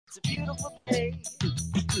It's a beautiful day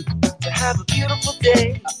to have a beautiful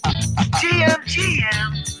day.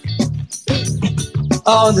 GM.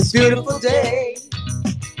 On this beautiful day.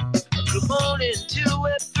 Good morning to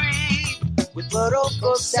Web3 with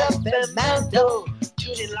Morocco, and Mando.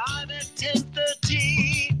 Tune in live at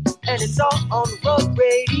 10:30. And it's all on Rock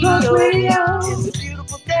Radio. Rock Radio. It's a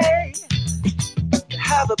beautiful day to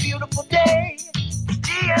have a beautiful day.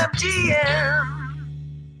 GM.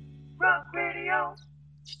 Rock Radio.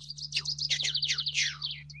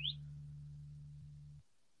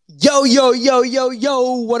 Yo,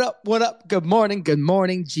 what up? Good morning, GM.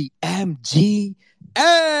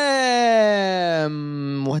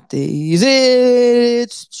 What day is it?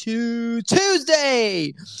 It's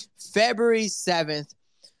Tuesday, February 7th,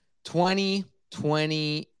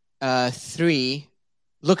 2023.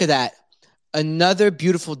 Look at that. Another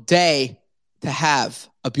beautiful day to have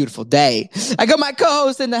a beautiful day. I got my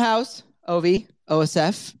co-host in the house,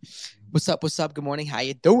 OSF. What's up? Good morning. How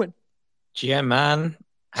you doing? GM, man.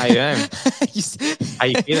 How you doing? How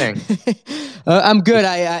you feeling? I'm good.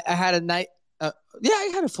 I had a night. I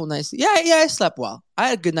had a full night sleep. I slept well. I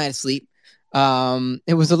had a good night of sleep.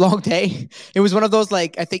 It was a long day. It was one of those,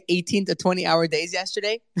 like, I think 18 to 20 hour days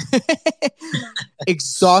yesterday.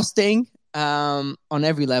 Exhausting on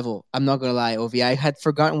every level. I'm not gonna lie, Ovi. I had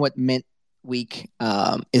forgotten what Mint Week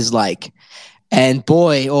is like, and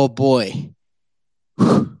boy, oh boy,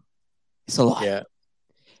 it's a lot. Yeah,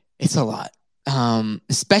 it's a lot.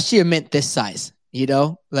 Especially a mint this size,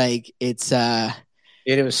 like it's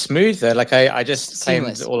it was smooth though. Like I just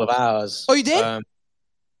seamless. claimed all of ours. Oh, you did?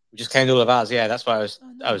 We just claimed all of ours. Yeah, that's what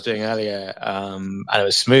I was doing earlier. And it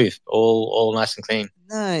was smooth, all nice and clean.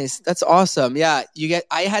 Nice. That's awesome. Yeah,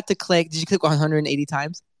 I had to click. Did you click 180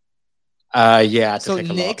 times? Yeah. I had to so click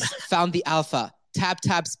a Nix lot. found the alpha. Tap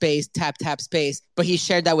space. But he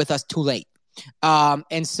shared that with us too late.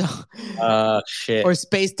 And so shit. Or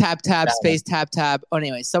space tap space tap. Oh,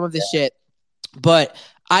 anyway, some of the shit. But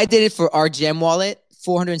I did it for our GM wallet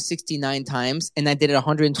 469 times, and I did it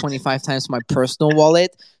 125 times for my personal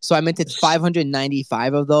wallet. So I minted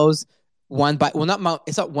 595 of those.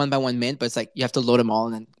 It's not one by one mint, but it's like you have to load them all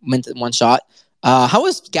and then mint in one shot. How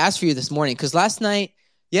was gas for you this morning? Because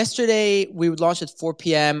yesterday we launched at 4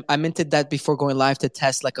 p.m. I minted that before going live to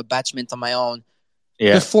test like a batch mint on my own.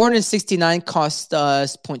 Yeah. The 469 cost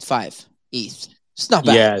us 0.5 ETH. It's not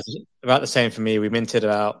bad. Yeah, it's about the same for me. We minted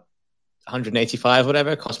about 185, whatever.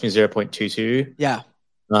 It cost me 0.22. Yeah.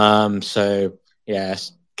 So yeah,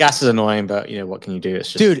 gas is annoying, but what can you do?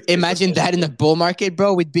 It's just, dude. Imagine that in the bull market,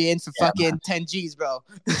 bro. We'd be in for fucking man. 10 G's, bro.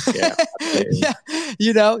 Yeah.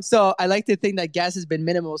 Yeah. So I like to think that gas has been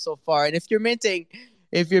minimal so far. And if you're minting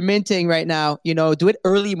right now, do it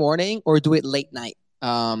early morning or do it late night.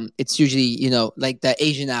 It's usually, like the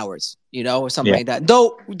Asian hours, or something like that.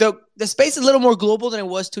 Though the space is a little more global than it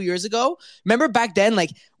was 2 years ago. Remember back then, like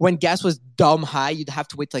when gas was dumb high, you'd have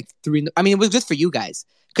to wait like 3. I mean, it was good for you guys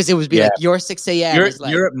because it would be like your 6 a.m.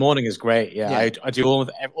 Europe morning is great. Yeah. I do all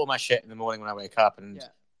my shit in the morning when I wake up, and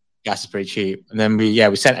gas is pretty cheap. And then we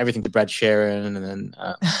sent everything to Brad Sheeran, and then.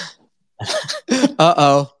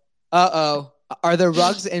 Uh-oh. Are the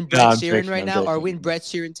rugs in Brett Sheeran right now? Are we in Brett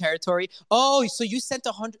Sheeran territory? Oh, so you sent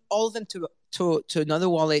 100, all of them to another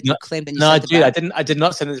wallet you claimed that you sent dude, back. I did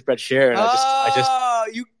not send it to Brett Sheeran.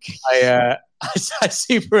 I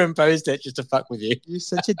superimposed it just to fuck with you. You're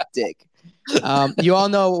such a dick. You all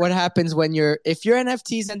know what happens if your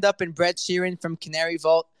NFTs end up in Brett Sheeran from Canary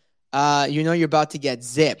Vault. You're about to get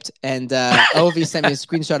zipped. And Ovi sent me a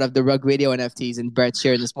screenshot of the Rug Radio NFTs and Brett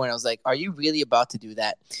Sheeran this morning. I was like, are you really about to do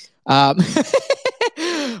that?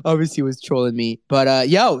 Obviously he was trolling me. But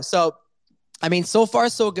so far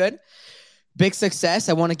so good. Big success.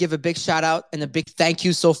 I want to give a big shout out and a big thank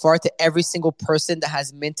you so far to every single person that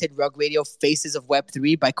has minted Rug Radio Faces of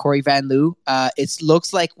Web3 by Corey Van Loo. It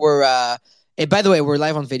looks like we're by the way, we're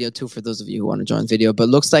live on video too for those of you who want to join video, but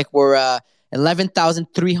looks like we're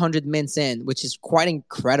 11,300 mints in, which is quite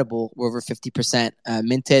incredible. We're over 50%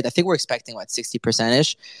 minted. I think we're expecting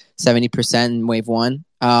 60%ish, 70% in wave one.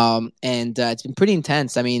 And it's been pretty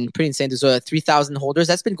intense. I mean, pretty insane. There's 3,000 holders.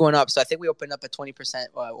 That's been going up. So I think we opened up at 20%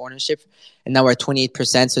 ownership, and now we're at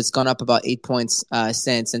 28%. So it's gone up about 8 points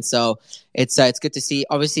since. And so it's good to see.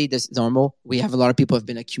 Obviously, this is normal. We have a lot of people have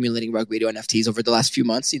been accumulating Rug Radio NFTs over the last few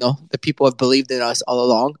months. The people have believed in us all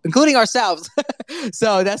along, including ourselves.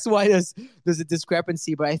 So that's why there's a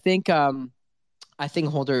discrepancy. But I think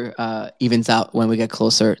holder evens out when we get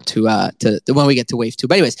closer to when we get to wave 2.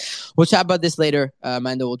 But anyways, we'll chat about this later.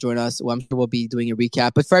 Amanda will join us. Well, I'm sure we'll be doing a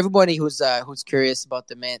recap. But for everybody who's curious about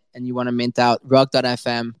the mint and you want to mint out,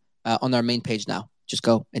 rug.fm on our main page now. just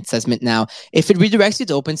go. It says mint now. If it redirects you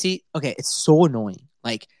to OpenSea, okay, it's so annoying.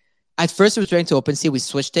 Like at first it was redirecting to OpenSea, we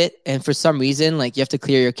switched it, and for some reason, like you have to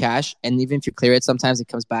clear your cache, and even if you clear it, sometimes it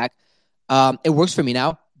comes back. It works for me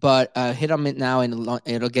now, but hit on mint now, and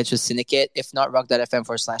it'll get you a syndicate. If not,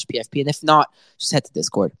 rug.fm/PFP, and if not, just head to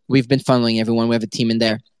Discord. We've been funneling everyone. We have a team in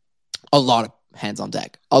there. A lot of hands on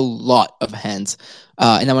deck, a lot of hands.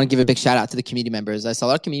 And I want to give a big shout out to the community members. I saw a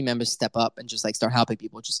lot of community members step up and just like start helping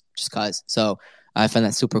people just cause. So I find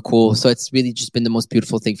that super cool. So it's really just been the most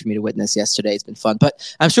beautiful thing for me to witness yesterday. It's been fun,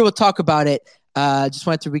 but I'm sure we'll talk about it. Just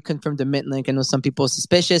wanted to reconfirm the mint link. I know some people are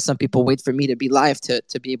suspicious. Some people wait for me to be live to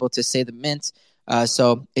be able to say the mint.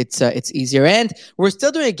 So it's easier. And we're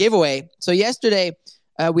still doing a giveaway. So yesterday,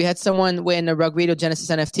 we had someone win a Rug Radio Genesis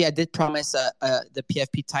NFT. I did promise the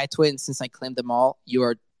PFP tie twin. Since I claimed them all, you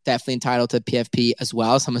are definitely entitled to PFP as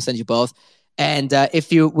well. So I'm gonna send you both. And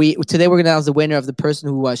today we're gonna announce the winner of the person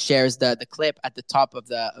who shares the clip at the top of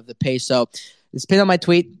the page. So it's pinned on my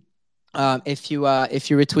tweet. If you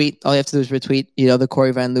retweet, all you have to do is retweet. The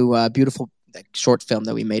Corey Van Loo beautiful short film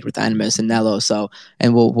that we made with Animus and Nello. So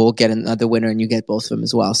and we'll get another winner, and you get both of them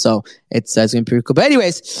as well. So it's gonna be pretty cool. But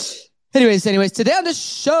anyways, today on the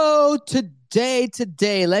show,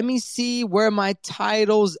 today, let me see where my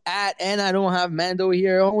title's at, and I don't have Mando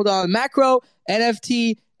here. Hold on. Macro,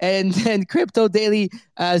 NFT, and then crypto daily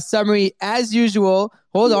summary as usual.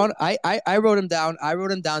 Hold on. I wrote them down.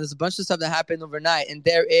 There's a bunch of stuff that happened overnight, and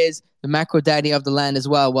there is the macro daddy of the land as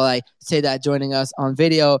well while I say that, joining us on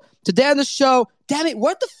video. Today on the show, damn it,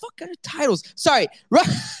 what the fuck are the titles? Sorry.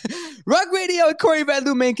 Rug Radio and Corey Van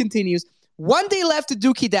Loo main continues. 1 day left to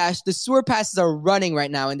Dookie Dash. The sewer passes are running right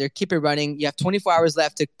now, and they're keep it running. You have 24 hours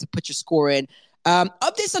left to put your score in.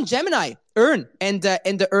 Updates on Gemini, Earn, and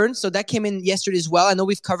the Earn. So that came in yesterday as well. I know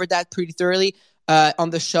we've covered that pretty thoroughly on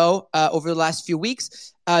the show over the last few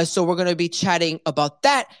weeks. So we're going to be chatting about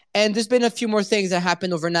that. And there's been a few more things that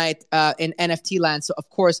happened overnight in NFT land. So, of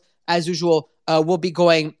course, as usual, we'll be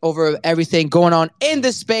going over everything going on in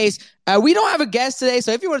this space. We don't have a guest today,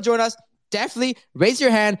 so if you want to join us, definitely raise your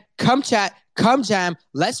hand, come chat, come jam,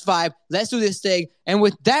 let's vibe, let's do this thing. And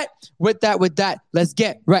with that, let's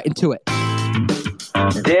get right into it.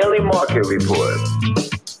 Daily Market Report,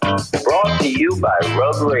 brought to you by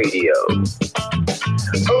Rug Radio.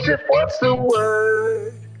 Joseph, what's the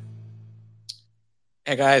word?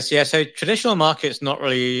 Hey guys, yeah, so traditional markets, not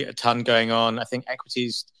really a ton going on. I think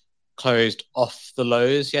equities closed off the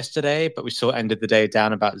lows yesterday, but we still ended the day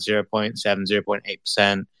down about 0.7,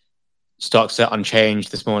 0.8%. Stocks are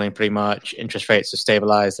unchanged this morning, pretty much. Interest rates are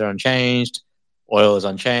stabilized; they're unchanged. Oil is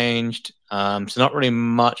unchanged. So not really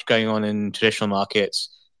much going on in traditional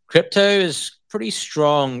markets. Crypto is pretty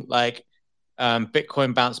strong. Like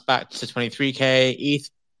Bitcoin bounced back to 23K. ETH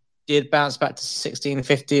did bounce back to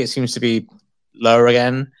 1650. It seems to be lower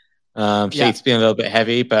again. ETH's been a little bit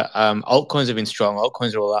heavy, but altcoins have been strong.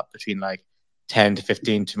 Altcoins are all up between like 10 to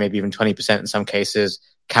 15 to maybe even 20% in some cases.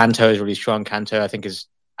 Canto is really strong. Canto, I think, is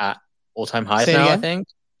at all-time highs now, I think.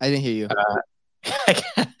 I didn't hear you.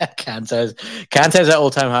 Canto's at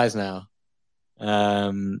all-time highs now.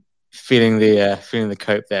 Feeling the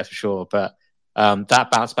cope there for sure. But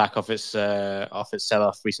that bounced back off its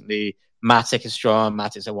sell-off recently. Matic is strong.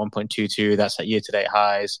 Matic's at 1.22. That's at year-to-date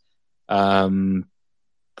highs.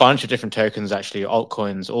 Bunch of different tokens, actually. All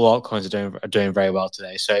altcoins are doing very well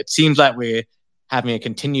today. So it seems like we're having a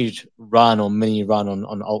continued run or mini run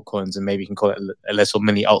on altcoins, and maybe you can call it a little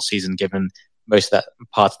mini alt season, given most of that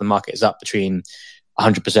part of the market is up between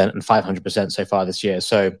 100% and 500% so far this year.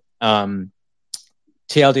 So TLDR,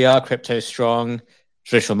 crypto is strong,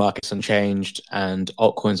 traditional markets unchanged, and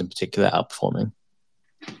altcoins in particular outperforming.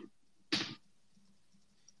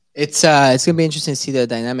 It's going to be interesting to see the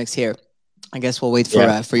dynamics here. I guess we'll wait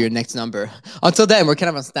for your next number. Until then, we're kind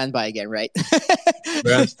of on standby again, right?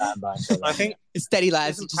 We're on standby. I think it's steady,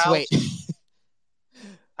 lads. Just wait.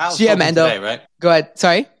 Powell's Yeah, talking Mando. today, right? Go ahead.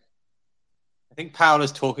 Sorry? I think Powell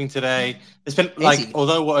is talking today. There's been,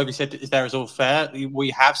 although what Obi said is there is all fair, what we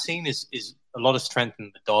have seen is a lot of strength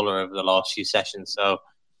in the dollar over the last few sessions. So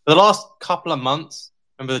for the last couple of months,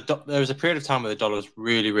 remember there was a period of time where the dollar was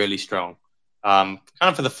really, really strong. Kind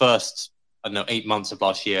of for the first, 8 months of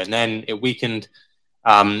last year. And then it weakened.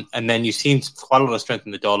 And then you've seen quite a lot of strength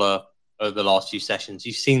in the dollar over the last few sessions.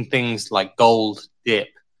 You've seen things like gold dip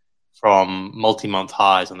from multi-month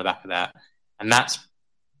highs on the back of that. And that's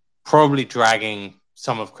probably dragging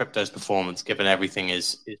some of crypto's performance, given everything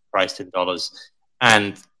is priced in dollars.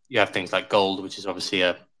 And you have things like gold, which is obviously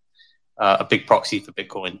a big proxy for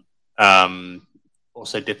Bitcoin,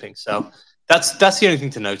 also dipping. So that's the only thing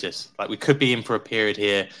to notice. Like, we could be in for a period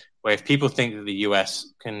here where if people think that the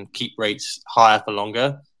US can keep rates higher for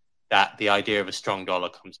longer, that the idea of a strong dollar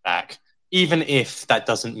comes back. Even if that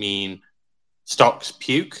doesn't mean stocks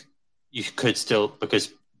puke, you could still,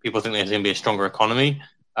 because people think there's going to be a stronger economy.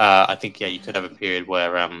 I think, you could have a period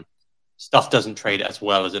where stuff doesn't trade as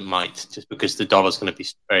well as it might just because the dollar's going to be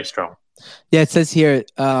very strong. Yeah, it says here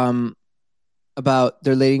about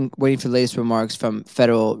they're waiting for the latest remarks from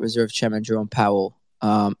Federal Reserve Chairman Jerome Powell.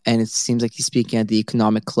 And it seems like he's speaking at the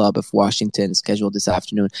Economic Club of Washington scheduled this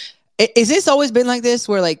afternoon. Is this always been like this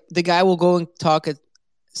where like the guy will go and talk at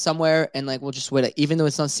somewhere and like we'll just wait, like, even though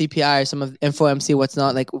it's not CPI or some of InfoMC, what's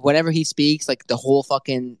not, like whenever he speaks, like the whole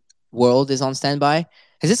fucking world is on standby?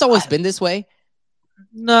 Has this always been this way?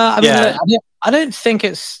 No, I mean, I don't think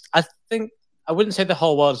it's. I wouldn't say the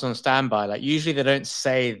whole world is on standby. Like usually they don't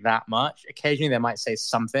say that much. Occasionally they might say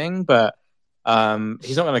something, but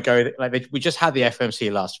he's not going to go like we just had the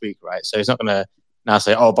FOMC last week, right? So he's not going to now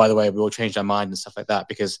say, "Oh, by the way, we all changed our mind" and stuff like that,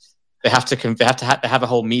 because they have a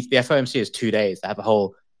whole meet. The FOMC is 2 days. They have a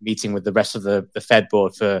whole meeting with the rest of the Fed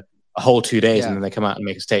board for a whole 2 days, and then they come out and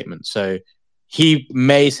make a statement. So he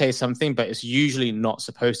may say something, but it's usually not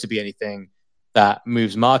supposed to be anything that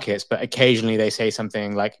moves markets. But occasionally they say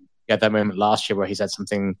something like at that moment last year where he said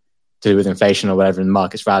something to do with inflation or whatever, and the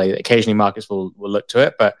markets rally. Occasionally markets will look to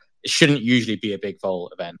it, but it shouldn't usually be a big vol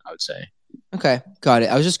event, I would say. Okay, got it.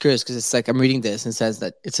 I was just curious because it's like I'm reading this and it says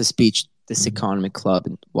that it's a speech, this Economic Club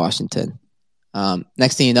in Washington.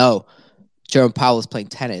 Next thing you know, Jerome Powell is playing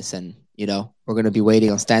tennis, and we're going to be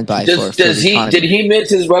waiting on standby for did he mint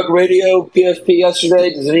his Rug Radio PFP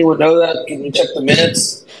yesterday? Does anyone know that? Can you check the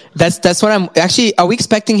minutes? That's what I'm actually. Are we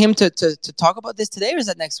expecting him to talk about this today, or is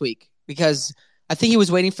that next week? Because I think he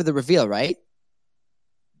was waiting for the reveal, right?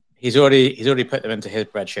 He's already put them into his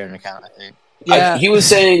bread sharing account, I think. Yeah, he was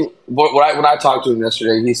saying when I talked to him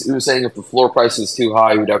yesterday, he was saying if the floor price is too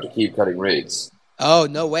high, we'd have to keep cutting rates. Oh,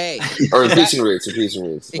 no way. Or increasing rates.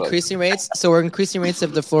 Increasing rates? So we're increasing rates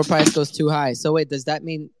if the floor price goes too high. So wait, does that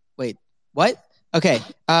mean – wait, what? Okay, we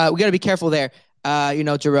got to be careful there.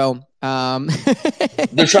 Jerome.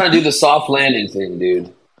 They're trying to do the soft landing thing,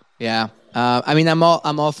 dude. Yeah. I mean, I'm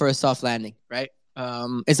all for a soft landing, right?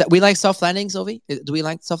 Is that we like soft landings, Ovi? Do we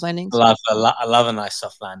like soft landings? I love a nice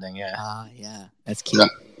soft landing, yeah. Yeah. That's cute.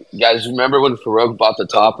 Guys, remember when Farouk bought the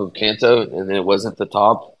top of Kanto and it wasn't the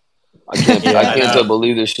top? I can't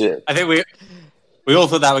believe this shit. I think we all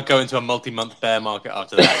thought that would go into a multi-month bear market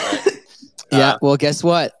after that, right? Yeah, well, guess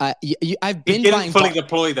what? I've been buying. He didn't fully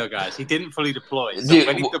deploy, though, guys. He didn't fully deploy. So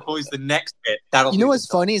when he deploys the next bit, that'll. You know what's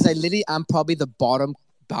funny is I'm probably the bottom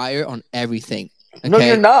buyer on everything. Okay? No,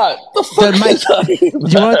 you're not. The fuck you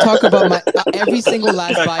want to talk about my every single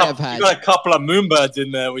last buy I've had? You got a couple of moonbirds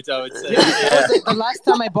in there, which I would say. The last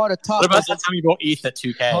time I bought a top. What about that time you bought ETH at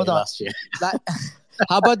 2K last year?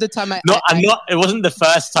 How about the time it wasn't the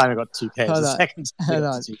first time I got 2K. It was the second time. Hold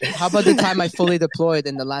on. How about the time I fully deployed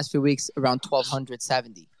in the last few weeks around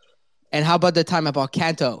 1270? And how about the time I bought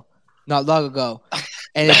Kanto not long ago?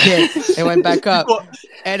 And it went back up. What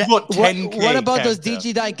about those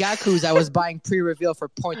DG Daigakus I was buying pre-reveal for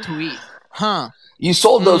 0.2 ETH? Huh? You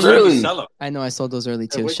sold those early. I know I sold those early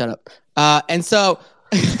too. Shut up. And so,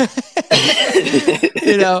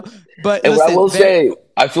 but listen, I will say,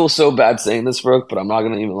 I feel so bad saying this, Brooke, but I'm not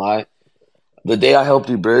going to even lie. The day I helped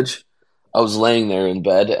you bridge, I was laying there in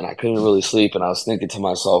bed and I couldn't really sleep, and I was thinking to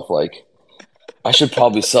myself, like, I should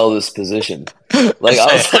probably sell this position. Like,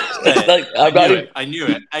 I knew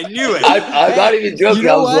it. I'm not even joking.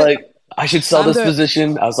 I was like, I should sell this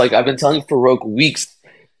position. I was like, I've been telling Farouk weeks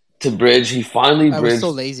to bridge. He finally bridged. I was so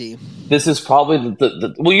lazy. This is probably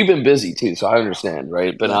the well, you've been busy too, so I understand,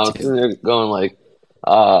 right? But I was going like,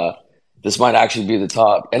 this might actually be the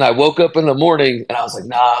top. And I woke up in the morning and I was like,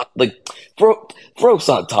 nah, like, Farouk's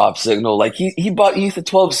on top signal. Like, he bought ETH at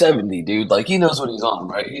 1270, dude. Like, he knows what he's on,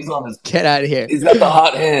 right? He's on his. Get out of here. He's got the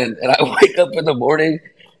hot hand. And I wake up in the morning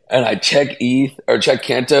and I check ETH or check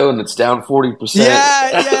Kanto and it's down 40%.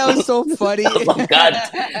 Yeah, it was so funny. Oh my God.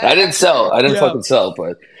 I didn't sell. I didn't fucking sell,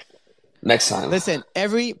 but next time. Listen,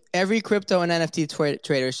 every crypto and NFT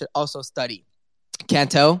trader should also study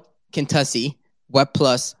Kanto, Kentucky, Web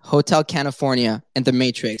Plus, Hotel California, and The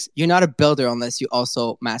Matrix. You're not a builder unless you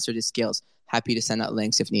also master these skills. Happy to send out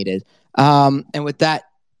links if needed. And with that,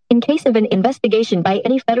 in case of an investigation by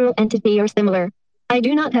any federal entity or similar, I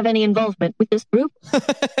do not have any involvement with this group.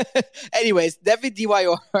 Anyways, definitely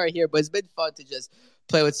DYOR here, but it's been fun to just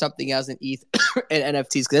play with something else in ETH and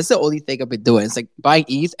NFTs because that's the only thing I've been doing. It's like buying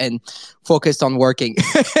ETH and focused on working.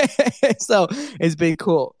 So it's been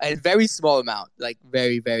cool. And very small amount, like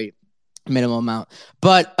very, very Minimal amount.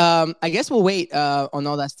 But I guess we'll wait on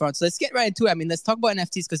all that front. So let's get right into it. I mean, let's talk about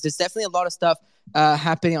NFTs because there's definitely a lot of stuff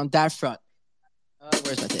happening on that front.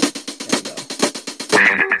 Where's my tape? There we go.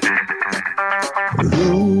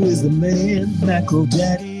 Who is the man, macro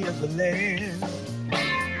daddy of the land?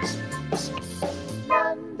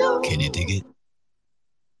 Can you dig it?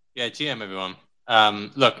 Yeah, GM everyone.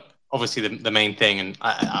 Look, obviously the main thing, and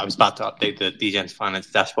I was about to update the DGen's finance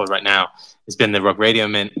dashboard right now, has been the Rug Radio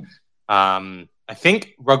mint. I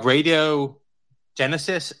think Rug Radio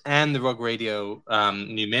Genesis and the Rug Radio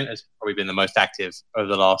new mint has probably been the most active over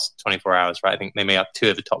the last 24 hours, right? I think they made up 2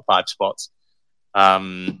 of the top 5 spots.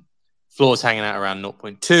 Floor's hanging out around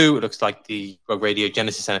 0.2. It looks like the Rug Radio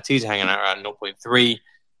Genesis NFTs are hanging out around 0.3.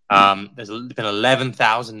 There's been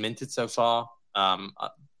 11,000 minted so far.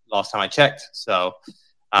 Last time I checked, so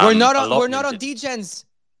we're not on DGens.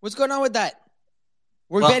 What's going on with that?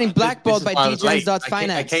 We're getting blackballed by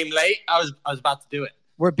DGens.finance. I came late. I was about to do it.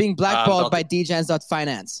 We're being blackballed by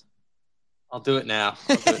DGens.finance. I'll do it now.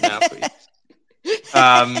 Please.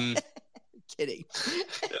 Kidding.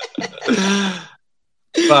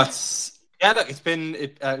 But yeah, look, it's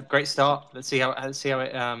been a great start. Let's see how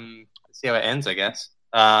it ends, I guess.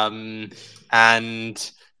 And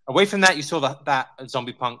away from that, you saw that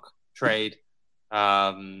Zombie Punk trade,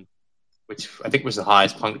 which I think was the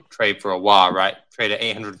highest punk trade for a while, right? Trade at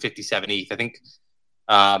 857 ETH. I think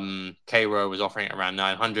K-Row was offering it around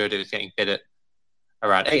 900. It was getting bid at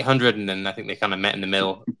around 800, and then I think they kind of met in the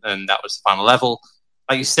middle, and that was the final level.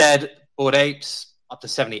 Like you said, Bored Apes up to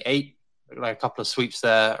 78. Like a couple of sweeps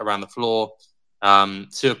there around the floor.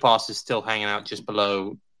 Sewer Pass is still hanging out just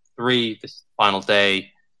below 3 this final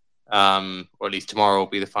day, or at least tomorrow will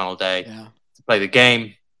be the final day to play the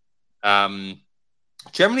game.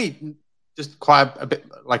 Generally, just quite a bit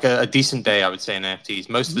like a decent day, I would say, in NFTs.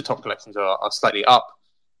 Most of the top collections are slightly up.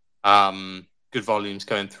 Good volumes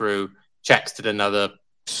going through. Checks did another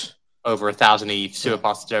over 1,000 ETH. Sewer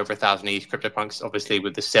Pass did over 1,000 ETH. CryptoPunks, obviously,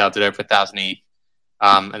 with the sale, did over 1,000 ETH.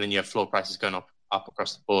 And then you have floor prices going up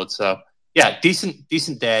across the board. So yeah,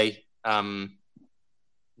 decent day.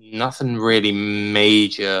 Nothing really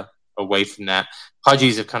major away from that.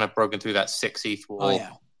 Pudgies have kind of broken through that 6 ETH wall.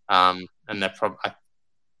 And they're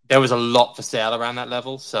there was a lot for sale around that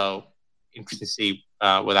level. So interesting to see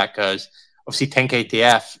where that goes. Obviously 10K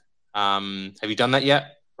TF. Have you done that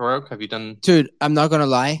yet, Baroque? Have you done? Dude, I'm not going to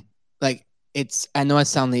lie. Like, I know I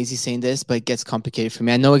sound lazy saying this, but it gets complicated for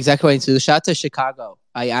me. I know exactly what I need to do. Shout out to Chicago.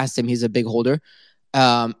 I asked him, he's a big holder.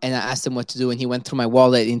 And I asked him what to do, and he went through my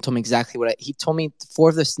wallet and told me exactly he told me 4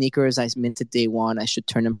 of the sneakers I minted day 1, I should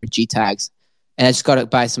turn them for G tags. And I just got to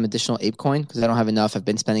buy some additional ApeCoin because I don't have enough. I've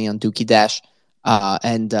been spending on Dookie Dash.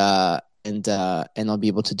 And I'll be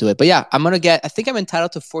able to do it. But yeah, I think I'm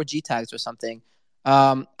entitled to 4 G tags or something.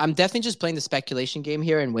 I'm definitely just playing the speculation game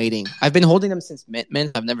here and waiting. I've been holding them since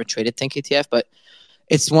mint. I've never traded 10KTF, but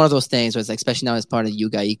it's one of those things where it's like, especially now as part of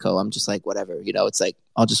Yuga Eco, I'm just like, whatever, it's like,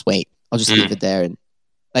 I'll just wait. I'll just leave it there. And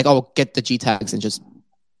like, I'll get the G tags and just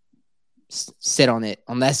sit on it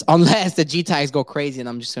unless the G tags go crazy and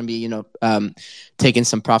I'm just going to be, taking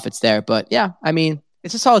some profits there. But yeah, I mean,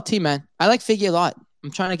 it's a solid team, man. I like Figgy a lot.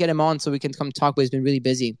 I'm trying to get him on so we can come talk, but he's been really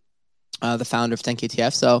busy. The founder of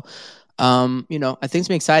 10KTF. So, I think it's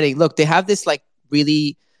been exciting. Look, they have this like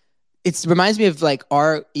really, it reminds me of like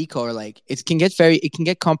our eco, or like it can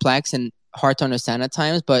get complex and hard to understand at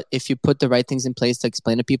times, but if you put the right things in place to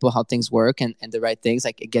explain to people how things work and the right things,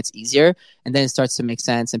 like it gets easier and then it starts to make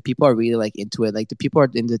sense and people are really like into it. Like the people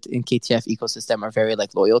in KTF ecosystem are very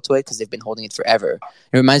like loyal to it because they've been holding it forever.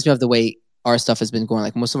 It reminds me of the way our stuff has been going.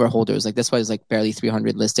 Like most of our holders, like that's why it's like barely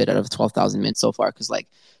 300 listed out of 12,000 mints so far, because like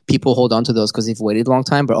people hold on to those because they've waited a long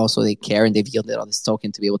time, but also they care and they've yielded on this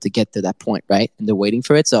token to be able to get to that point, right? And they're waiting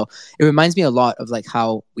for it. So it reminds me a lot of like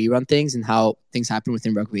how we run things and how things happen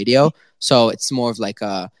within Rug Radio. So it's more of like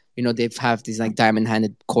they've have these like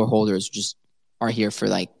diamond-handed core holders who just are here for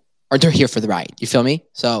like, or they're here for the ride. You feel me?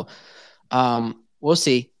 So we'll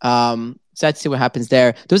see. Sad to see what happens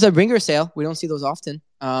there. There was a ringer sale. We don't see those often.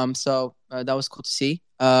 So that was cool to see.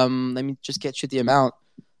 Let me just get you the amount.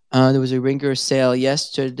 There was a ringer sale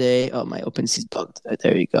yesterday. Oh, my OpenSea's bugged.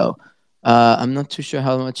 There you go. I'm not too sure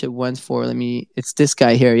how much it went for. It's this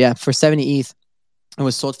guy here. Yeah, for 70 ETH. It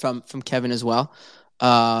was sold from Kevin as well.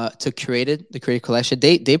 To the Curated collection.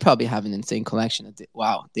 They probably have an insane collection.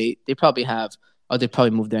 Wow. They probably have. Oh, they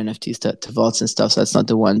probably moved their NFTs to vaults and stuff. So that's not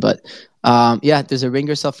the one. But yeah, there's a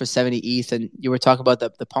ringer sale for 70 ETH. And you were talking about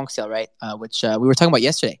the punk sale, right? Which we were talking about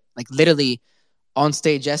yesterday. Like literally on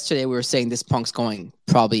stage yesterday, we were saying this punk's going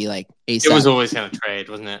probably like ASAP. It was always going to trade,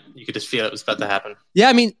 wasn't it? You could just feel it was about to happen. Yeah,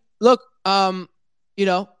 I mean, look,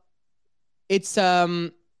 it's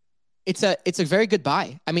a very good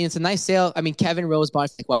buy. I mean, it's a nice sale. I mean, Kevin Rose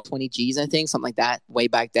bought for like 20 G's, I think, something like that, way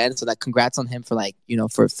back then. So that congrats on him for like,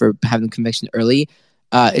 for having conviction early.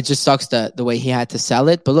 It just sucks the way he had to sell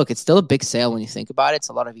it. But look, it's still a big sale when you think about it. It's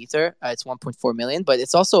a lot of ether. It's 1.4 million, but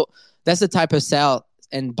it's also, that's the type of sell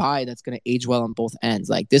and buy that's going to age well on both ends.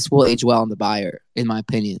 Like this will age well on the buyer, in my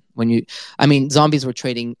opinion. Zombies were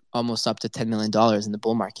trading almost up to $10 million in the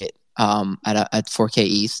bull market at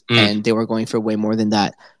 4K ETH, and they were going for way more than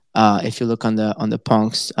that. If you look on the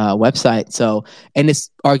Punk's website. So, and it's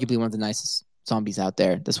arguably one of the nicest zombies out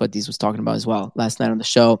there. That's what Deez was talking about as well last night on the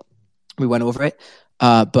show. We went over it.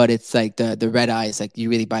 But it's like the red eyes, like you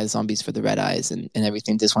really buy the zombies for the red eyes and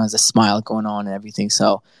everything. This one has a smile going on and everything.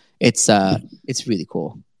 So it's really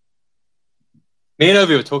cool. Me and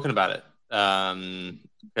Ovi were talking about it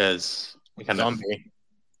because we kind of zombie.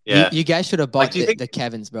 Yeah, you guys should have bought the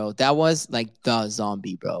Kevin's, bro. That was like the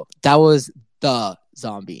zombie, bro. That was the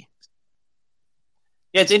zombie.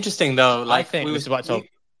 Yeah, it's interesting though. Like I think we was about to.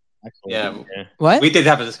 What? We did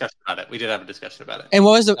have a discussion about it. And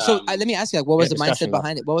what was let me ask you, like, what was the mindset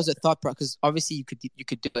behind it? What was the thought process? Because obviously you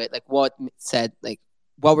could do it. Like, what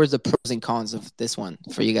were the pros and cons of this one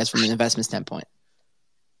for you guys from an investment standpoint?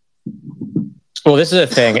 Well, this is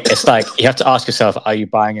the thing. It's like you have to ask yourself: are you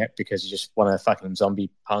buying it because you just want a fucking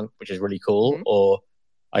zombie punk, which is really cool, or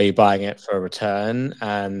are you buying it for a return?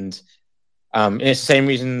 And it's the same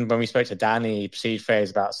reason when we spoke to Danny Seed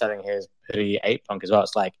Phase about selling his hoodie 8 punk as well.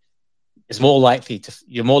 It's like you're more likely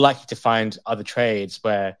to find other trades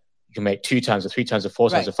where you can make 2 times or 3 times or 4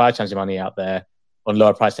 times or 5 times your money out there on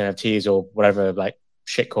lower priced NFTs or whatever, like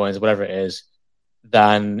shit coins, whatever it is,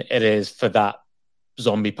 than it is for that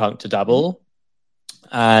zombie punk to double.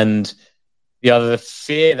 And the other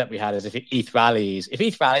fear that we had is if ETH rallies, I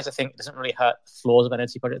think it doesn't really hurt the floors of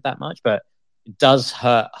NFT project that much, but it does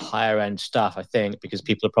hurt higher end stuff, I think, because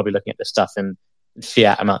people are probably looking at this stuff in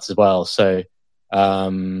fiat amounts as well. So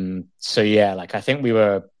yeah, like I think we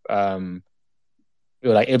were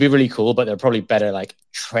like, it'd be really cool, but there are probably better like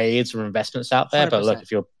trades or investments out there. 100%. But look,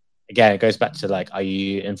 it goes back to like, are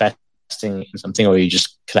you investing in something or are you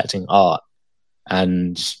just collecting art?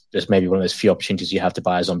 And there's maybe one of those few opportunities you have to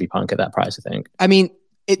buy a zombie punk at that price, I think. I mean,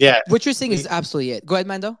 what you're saying is absolutely it. Go ahead,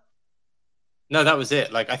 Mando. No, that was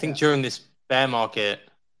it. Like, I think during this bear market,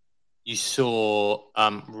 you saw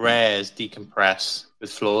rares decompress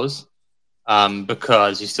with floors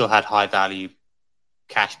because you still had high value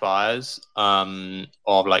cash buyers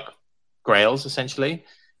of like grails essentially.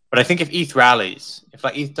 But I think if ETH rallies, if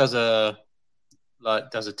like ETH does a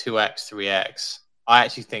 2x, 3x, I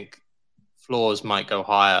actually think floors might go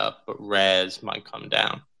higher, but rares might come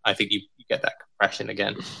down. I think you get that compression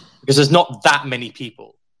again because there's not that many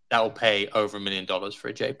people that will pay over $1 million for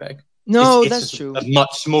a JPEG. No, it's that's true. A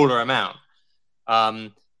much smaller amount.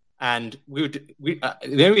 And the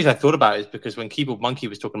only reason I thought about it is because when Keyboard Monkey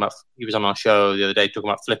was talking about, he was on our show the other day talking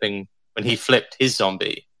about flipping when he flipped his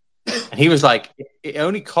zombie, and he was like, it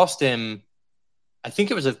only cost him, I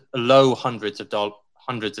think it was a low hundreds of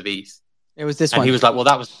ETH. It was this and one. He was like, well,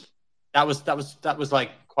 that was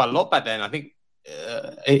like quite a lot back then. I think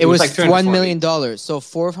it was like $1 million. So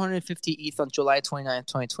 450 ETH on July 29th,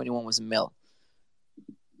 2021 was $1 million.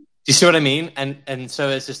 Do you see what I mean? And so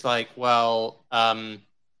it's just like, well,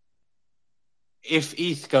 if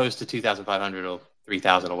ETH goes to 2,500 or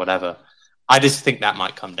 3,000 or whatever, I just think that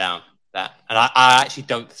might come down. And I actually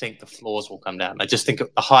don't think the floors will come down. I just think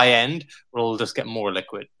the high end will just get more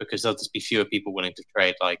liquid because there'll just be fewer people willing to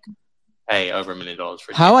trade like, hey, over $1 million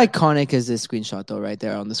for. How iconic is this screenshot though, right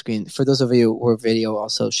there on the screen? For those of you who are video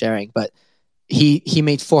also sharing, but he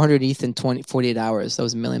made 400 ETH in 48 hours. That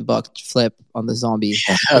was $1 million flip on the zombie.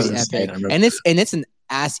 Yeah, epic. And it's an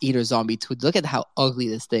ass eater zombie too. Look at how ugly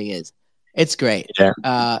this thing is. It's great. Yeah.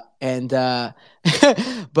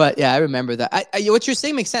 But yeah, I remember that. What you're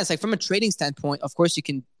saying makes sense. Like from a trading standpoint, of course you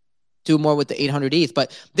can do more with the 800 ETH,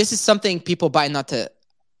 but this is something people buy not to,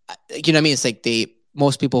 you know what I mean? It's like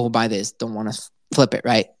most people who buy this don't want to flip it,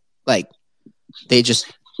 right? Like they just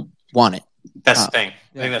want it. That's the thing.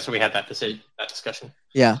 I think that's where we had that discussion.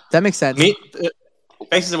 Yeah, that makes sense.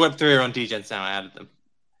 Bases of Web3 are on Degens now. I added them.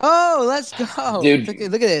 Oh, let's go. Dude, look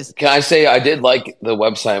at this. Can I say I did like the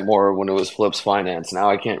website more when it was Flips Finance. Now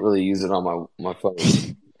I can't really use it on my phone.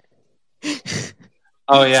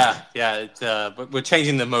 Oh, yeah. But we're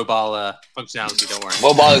changing the mobile functionality, don't worry.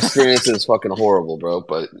 Mobile experience is fucking horrible, bro,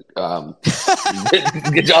 but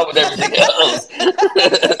good job with everything else.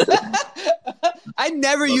 I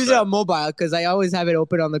never use it on mobile because I always have it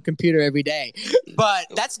open on the computer every day. But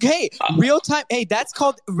that's real time. Hey, that's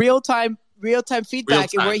called real time real-time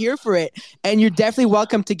feedback, and we're here for it. And you're definitely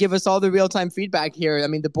welcome to give us all the real-time feedback here. I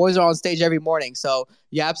mean, the boys are on stage every morning, so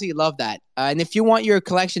you absolutely love that. And if you want your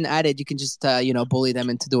collection added, you can just bully them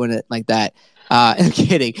into doing it like that. I'm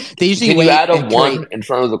kidding. They usually Can you add a 1 in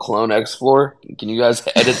front of the Clone X floor? Can you guys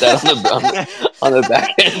edit that on the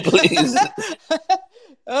back end, please?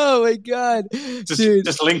 Oh my god!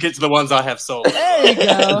 Just link it to the ones I have sold. There you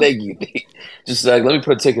go. Thank you. Just let me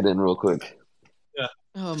put a ticket in real quick. Yeah.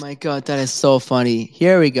 Oh my god, that is so funny.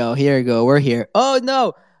 Here we go. We're here. Oh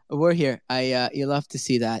no, we're here. You love to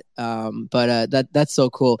see that. But that's so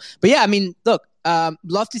cool. But yeah, I mean, look,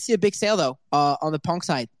 love to see a big sale though. On the punk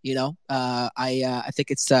side, I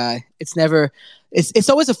think it's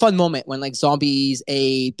always a fun moment when like zombies,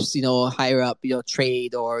 apes, higher up,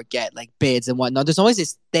 trade or get like bids and whatnot. There's always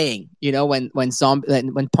this thing, when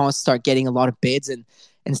punks start getting a lot of bids and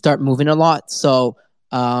start moving a lot. So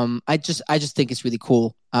I just think it's really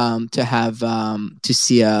cool to have to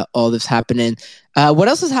see all this happening. What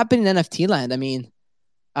else is happening in NFT land? I mean,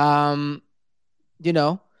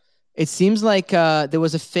 it seems like there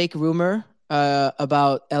was a fake rumor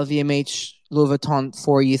about LVMH Louis Vuitton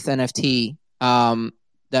 4 ETH NFT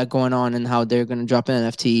that going on and how they're going to drop an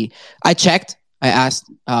NFT. I checked. I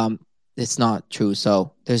asked. It's not true.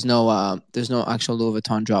 So there's no actual Louis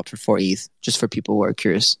Vuitton drop for 4 ETH. Just for people who are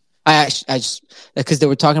curious. I just because they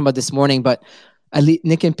were talking about this morning, but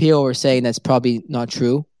Nick and Pio were saying that's probably not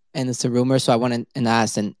true and it's a rumor. So I went and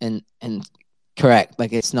asked and correct,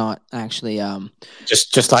 like it's not actually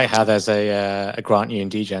just like how there's a Grant U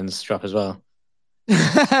and Degens drop as well.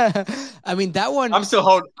 I mean that one. I'm still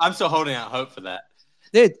holding out hope for that,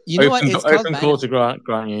 dude. You know what? It's open call to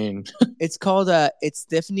Grant U. It's called it's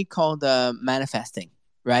definitely called manifesting,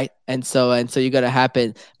 right? And so you got to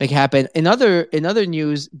make it happen. In other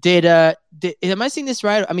news, am I seeing this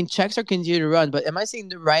right? I mean, checks are continuing to run, but am I seeing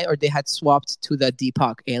it right, or they had swapped to the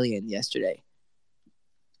Deepak alien yesterday?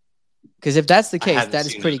 Because if that's the case, that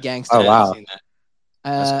is pretty gangster. Oh wow,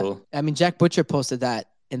 that's cool. I mean, Jack Butcher posted that,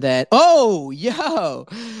 and then they're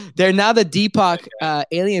now the Deepak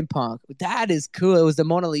alien punk. That is cool. It was the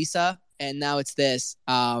Mona Lisa, and now it's this.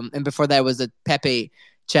 And before that was the Pepe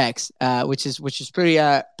checks, which is pretty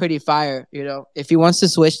fire. If he wants to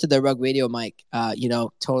switch to the Rug Radio mic,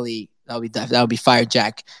 totally that would be fire,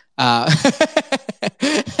 Jack.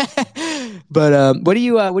 But what do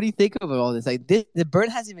you think of all this? Like the burn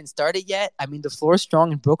hasn't even started yet. I mean, the floor is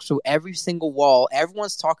strong and broke through every single wall.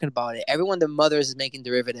 Everyone's talking about it. Everyone, the mothers, is making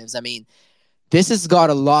derivatives. I mean, this has got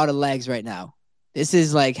a lot of legs right now. This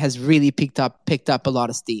is like has really picked up a lot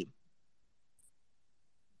of steam.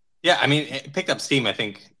 Yeah, I mean, it picked up steam, I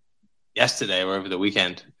think, yesterday or over the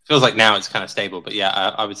weekend. Feels like now it's kind of stable, but yeah,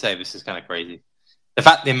 I would say this is kind of crazy.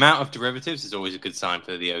 The amount of derivatives is always a good sign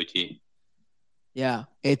for the OG. Yeah,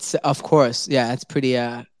 it's of course. Yeah, it's pretty.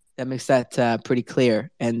 That makes that pretty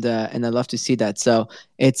clear, and I love to see that. So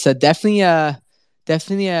it's definitely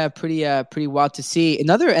pretty wild to see.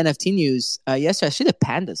 Another NFT news. Yesterday, actually, the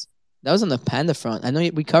pandas. That was on the panda front. I know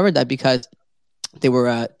we covered that because they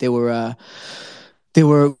were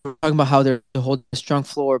talking about how they're holding a strong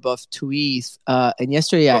floor above 2 ETH. And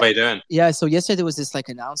yesterday, what are they doing? Yeah, so yesterday there was this like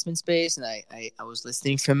announcement space, and I was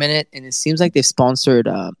listening for a minute, and it seems like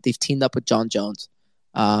they've teamed up with John Jones.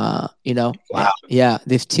 Wow. Yeah,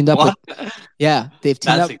 they've teamed up. They've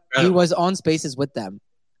teamed up. Incredible. He was on Spaces with them.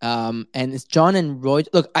 And it's John and Roy.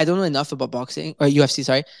 Look, I don't know enough about boxing or UFC,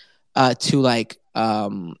 sorry, to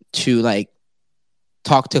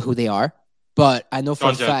talk to who they are. But I know for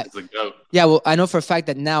a fact. Yeah, well, I know for a fact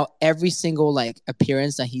that now every single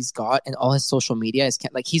appearance that he's got and all his social media is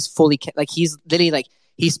he's fully he's literally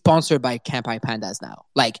he's sponsored by Campai Pandas now.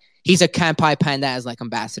 Like he's a Campai Pandas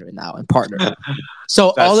ambassador now and partner. So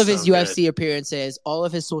all of his UFC appearances, all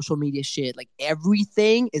of his social media shit,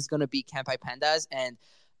 everything is gonna be Campai Pandas. And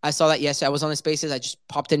I saw that yesterday. I was on the Spaces. I just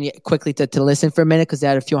popped in quickly to listen for a minute because they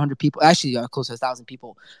had a few hundred people. Actually, close to 1,000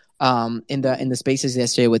 people. In the Spaces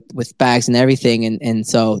yesterday with bags and everything, and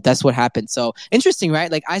so that's what happened. So interesting,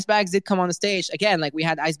 right? Ice Bags did come on the stage again. We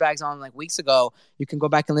had Ice Bags on weeks ago. You can go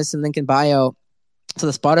back and listen, link in bio to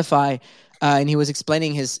the Spotify, and he was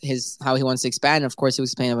explaining his how he wants to expand. And of course, he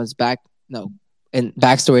was explaining about his and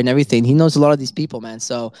backstory and everything. He knows a lot of these people, man.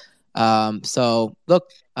 So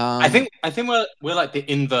look, I think we're like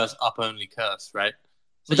the inverse up only curse, right?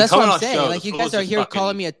 But that's what I'm saying. You guys are here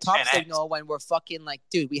calling me a top 10X. Signal when we're fucking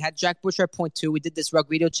dude, we had Jack Butcher at 0.2. We did this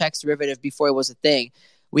Rug Radio checks derivative before it was a thing.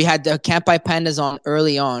 We had the Campai Pandas on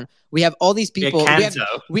early on. We have all these people. Kanto.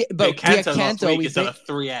 We have Kanto. We've been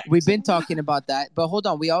 3x. We've been talking about that, but hold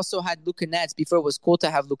on. We also had Luka Nets. Before it was cool to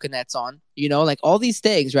have Luka Nets on. You know, like all these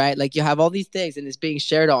things, right? Like you have all these things, and it's being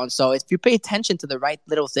shared on. So if you pay attention to the right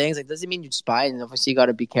little things, it doesn't mean you just buy it. And obviously, you got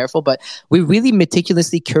to be careful. But we really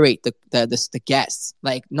meticulously curate the guests.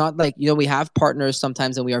 Like not like we have partners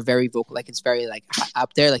sometimes, and we are very vocal. Like it's very like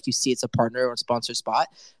up there. Like you see, it's a partner or a sponsor spot.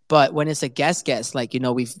 But when it's a guest, like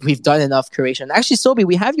we've done enough curation. Actually, Sobi,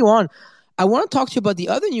 we have you on. I want to talk to you about the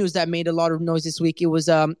other news that made a lot of noise this week. It was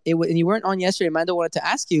and you weren't on yesterday. Amanda wanted to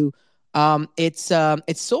ask you. It's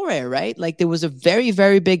so rare, right? Like there was a very,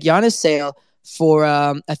 very big Giannis sale for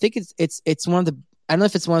I think it's one of the I don't know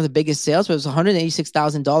if it's one of the biggest sales, but it was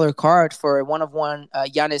 $186,000 card for a one-of-one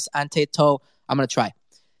Giannis Antetokounmpo. I'm gonna try.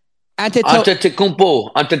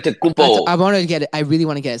 Antetokounmpo. I want to get it. I really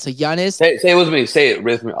want to get it. So Giannis. Say it with me. Say it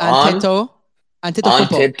with me. Antetokounmpo.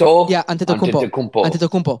 Yeah,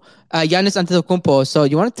 Antetokounmpo. Giannis Antetokounmpo. So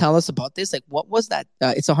you want to tell us about this? Like, what was that?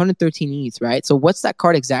 It's 113 ETH, right? So what's that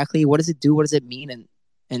card exactly? What does it do? What does it mean?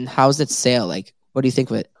 And how's it sale? Like, what do you think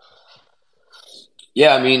of it?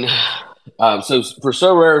 Yeah, I mean, so for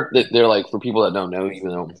So Rare, they're like, for people that don't know, even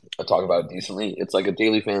though I talk about it decently, it's like a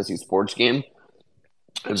daily fantasy sports game.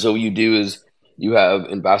 And so what you do is you have,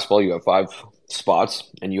 in basketball, you have 5 spots,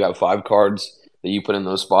 and you have 5 cards that you put in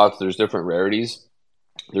those spots. There's different rarities.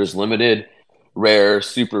 There's limited, rare,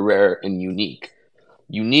 super rare, and unique.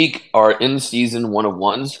 Unique are in-season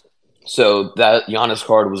one-of-ones. So that Giannis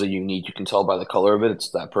card was a unique. You can tell by the color of it.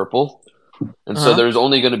 It's that purple. And so there's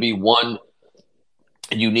only going to be one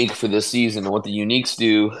unique for this season. And what the uniques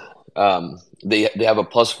do, they have a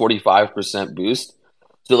plus 45% boost.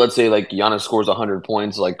 So let's say like Giannis scores 100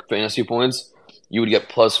 points, like fantasy points, you would get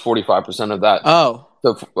plus 45% of that. Oh.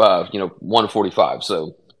 So, 145.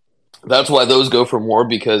 So that's why those go for more,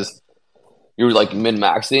 because you're like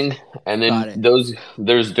min-maxing. And then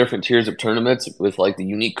there's different tiers of tournaments with like the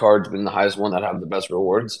unique cards being the highest one that have the best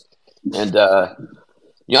rewards. And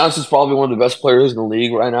Giannis is probably one of the best players in the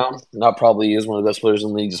league right now. Not probably, he is one of the best players in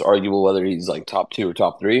the league. It's arguable whether he's like top 2 or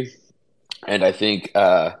top 3. And I think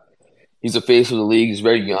he's the face of the league. He's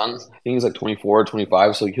very young. I think he's like 24 or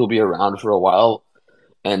 25, so he'll be around for a while.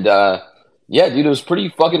 And yeah, dude, it was pretty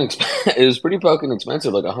fucking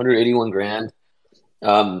expensive, like 181 grand.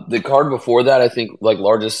 The card before that, I think like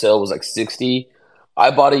largest sale was like 60.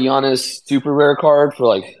 I bought a Giannis super rare card for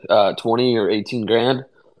like 20 or 18 grand.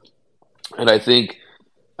 And I think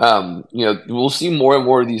we'll see more and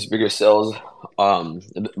more of these bigger sales.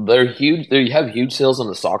 They're huge. They have huge sales on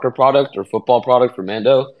the soccer product or football product for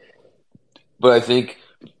Mando. But I think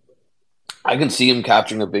I can see him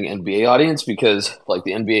capturing a big NBA audience, because like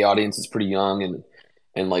the NBA audience is pretty young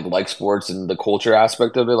and like sports and the culture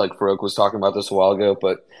aspect of it. Like Farouk was talking about this a while ago,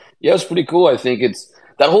 but yeah, it's pretty cool. I think it's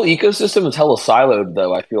that whole ecosystem is hella siloed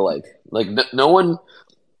though. I feel like no one,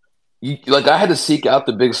 I had to seek out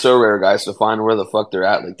the big So Rare guys to find where the fuck they're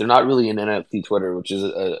at. Like they're not really in NFT Twitter, which is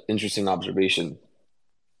an interesting observation.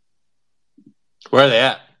 Where are they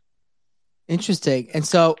at? Interesting. And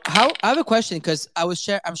so I have a question, because I'm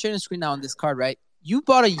sharing the screen now on this card, right? You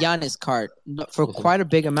bought a Giannis card for quite a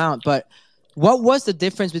big amount, but what was the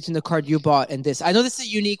difference between the card you bought and this? I know this is a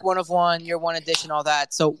unique one-of-one, year 1 edition, all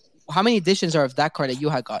that. So how many editions are of that card that you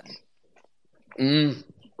had gotten? I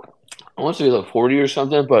want to say like 40 or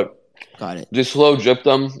something, but got it. Just slow drip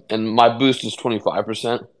them, and my boost is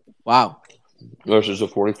 25%. Wow. Versus a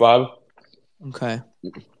 45. Okay.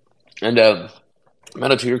 And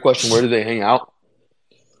Meta, to your question, where do they hang out?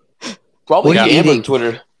 Probably gambling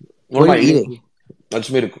Twitter. What are you eating? I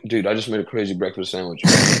just made a crazy breakfast sandwich.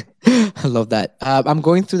 I love that. I'm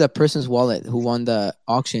going through that person's wallet who won the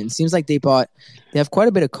auction. Seems like they have quite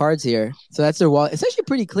a bit of cards here. So that's their wallet. It's actually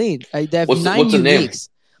pretty clean. They have 9 uniques.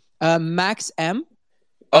 Max M.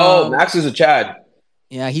 Oh, Max is a Chad.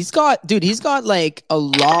 Yeah, he's got like a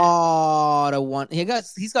lot of one.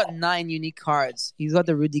 He's got 9 unique cards. He's got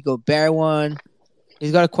the Rudy Gobert one.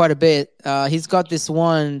 He's got quite a bit. He's got this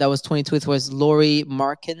one that was 22. It was Lauri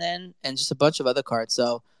Markkanen and just a bunch of other cards.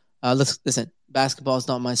 So listen, basketball is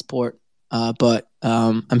not my sport, but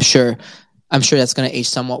I'm sure that's going to age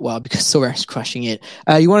somewhat well, because So Rare is crushing it.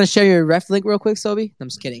 You want to share your ref link real quick, Sobi? I'm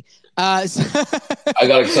just kidding. I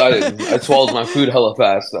got excited. I swallowed my food hella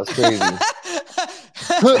fast. That's crazy.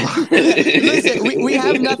 Listen, we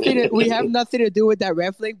have nothing to do with that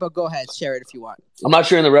ref link, but go ahead, share it if you want. I'm not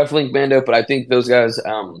sharing the ref link, Mando, but I think those guys.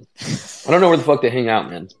 I don't know where the fuck they hang out,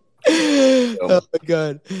 man. Oh my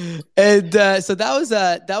god! And so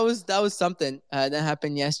that was something that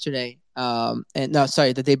happened yesterday.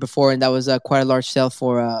 The day before, and that was quite a large sale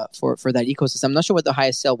for that ecosystem. I'm not sure what the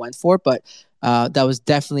highest sale went for, but That was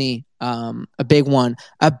definitely a big one.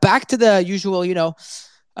 Back to the usual,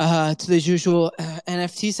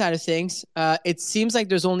 NFT side of things. It seems like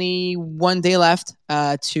there's only one day left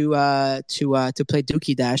to play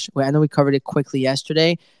Dookie Dash. Well, I know we covered it quickly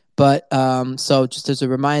yesterday, but so just as a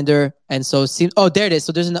reminder, and so there it is.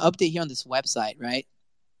 So there's an update here on this website, right?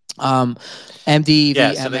 MDVMM.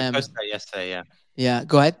 Yeah, so they posted that yesterday. Yeah. Yeah.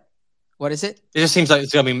 Go ahead. What is it? It just seems like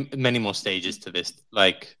there's gonna be many more stages to this.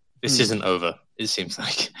 Like this isn't over. It seems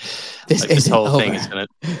like this whole thing is gonna.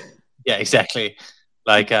 Yeah, exactly.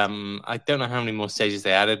 Like I don't know how many more stages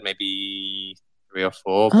they added. Maybe 3 or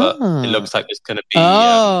 4, but it looks like there's gonna be.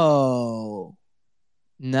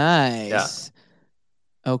 Nice.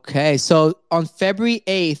 Yeah. Okay, so on February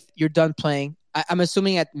 8th, you're done playing. I'm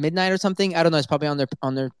assuming at midnight or something. I don't know. It's probably on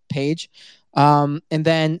their page. And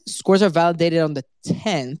then scores are validated on the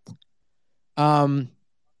 10th. On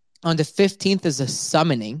the 15th is a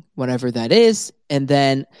summoning, whatever that is, and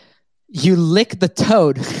then you lick the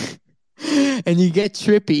toad, and you get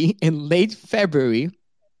trippy in late February.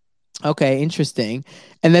 Okay, interesting.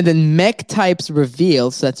 And then the mech types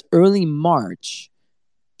reveal, so that's early March.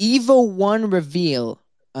 Evo 1 reveal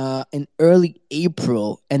in early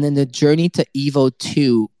April, and then the journey to Evo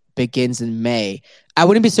 2 begins in May. I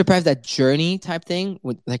wouldn't be surprised that journey type thing,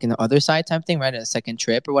 with like in the other side type thing, right? A second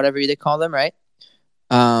trip or whatever they call them, right?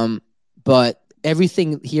 But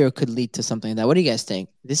everything here could lead to something like that. What do you guys think?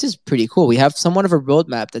 This is pretty cool. We have somewhat of a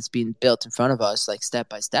roadmap that's being built in front of us, like step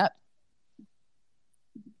by step.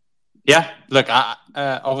 Yeah, look,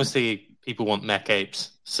 obviously people want mech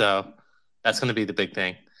apes, so that's going to be the big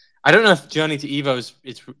thing. I don't know if Journey to Evo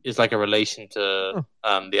is like a relation to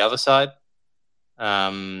the other side.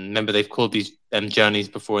 Remember, they've called them journeys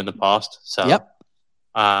before in the past, so yep.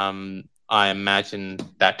 I imagine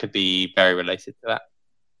that could be very related to that.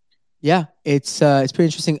 Yeah, it's pretty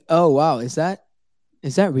interesting. Oh wow, is that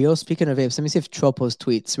real? Speaking of apes, let me see if Tropo's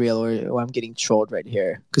tweet's real or I'm getting trolled right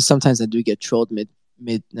here, because sometimes I do get trolled mid.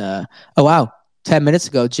 Oh wow, 10 minutes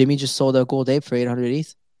ago, Jimmy just sold a gold ape for 800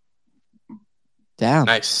 ETH. Damn,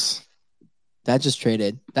 nice. That just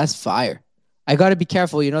traded. That's fire. I got to be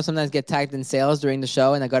careful. Sometimes get tagged in sales during the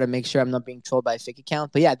show, and I got to make sure I'm not being trolled by a fake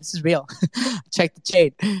account. But yeah, this is real. Check the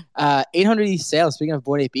chain. 800 ETH sales. Speaking of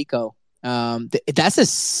Bored Ape Eco. That's a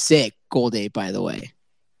sick gold ape, by the way.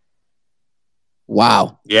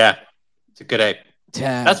 Wow. Yeah, it's a good ape.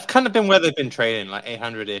 Damn. That's kind of been where they've been trading, like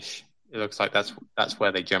 800-ish. It looks like that's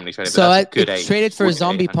where they generally traded. So that's a good ape. Traded for a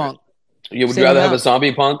zombie punk. You would rather have a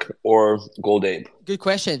zombie punk or gold ape? Good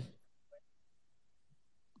question.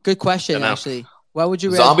 Good question, actually. What would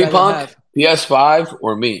you zombie rather punk, have? PS5,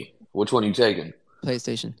 or me? Which one are you taking?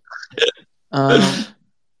 PlayStation.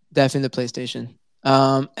 Definitely the PlayStation.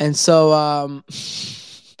 And so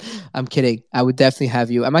I'm kidding. I would definitely have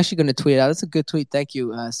you. I'm actually going to tweet out. That's a good tweet. Thank you,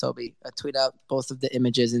 Sobi. Tweet out both of the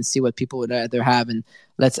images and see what people would rather have, and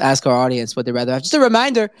let's ask our audience what they'd rather have. Just a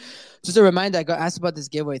reminder. I got asked about this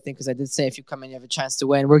giveaway thing because I did say if you come in, you have a chance to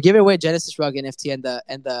win. We're giving away Genesis Rug NFT and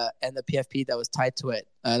the PFP that was tied to it.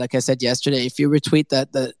 Like I said yesterday, if you retweet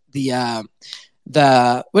the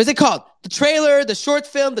what is it called? The trailer, the short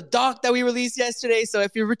film, the doc that we released yesterday. So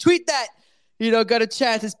if you retweet that, got a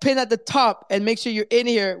chance. It's pinned at the top, and make sure you're in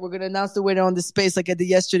here. We're gonna announce the winner on this space like I did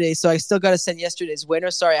yesterday. So I still gotta send yesterday's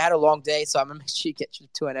winner. Sorry, I had a long day, so I'm gonna make sure you get your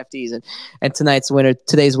 2 NFTs and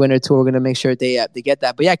today's winner too. We're gonna make sure they get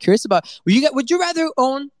that. But yeah, curious about would you rather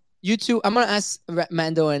own you two? I'm gonna ask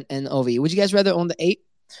Mando and Ovi. Would you guys rather own the ape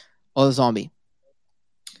or the zombie?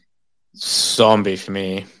 Zombie for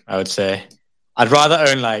me, I would say. I'd rather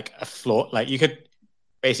own like a floor. Like you could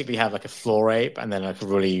basically have like a floor ape and then like a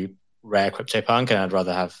really rare CryptoPunk, and I'd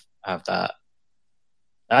rather have that.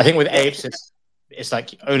 I think with apes, it's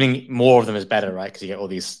like owning more of them is better, right? Because you get all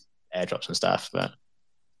these airdrops and stuff. But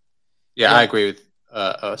yeah, I agree with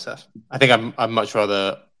OSF. I think I'd much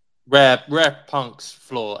rather rare punks,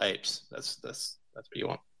 floor apes. That's what you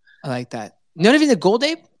want. I like that. Not even the gold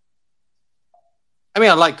ape. I mean,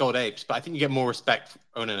 I like gold apes, but I think you get more respect for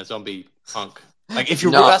owning a zombie punk. Like if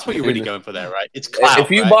that's what you're really going for there, right? It's clout.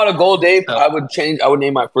 If you bought a gold ape, I would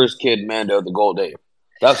name my first kid Mando the gold ape.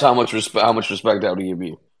 That's how much respect I would give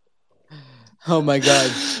you. Oh my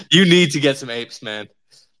god! You need to get some apes, man.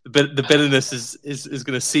 The bitterness is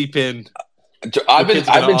going to seep in. I've been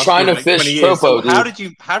trying to fish Tropo. So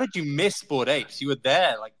how did you miss Bored Apes? You were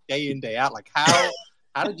there like day in day out. Like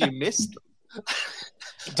how did you miss them?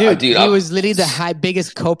 Dude, he was literally the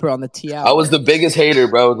biggest coper on the TL. I was the biggest hater,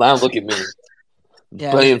 bro. Now look at me.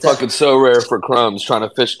 Yeah, playing fucking so rare for crumbs, trying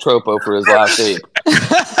to fish Tropo for his last ape.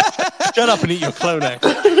 Shut up and eat your clone egg.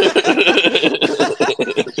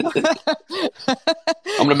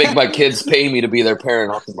 I'm gonna make my kids pay me to be their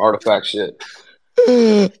parent on some artifact shit.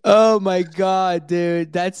 Oh my god,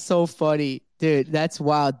 dude, that's so funny, dude. That's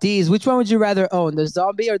wild. Deez, which one would you rather own, the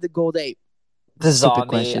zombie or the gold ape? The Stupid zombie.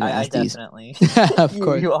 question to I ask Deez. definitely. Of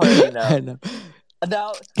course, You already know. I know.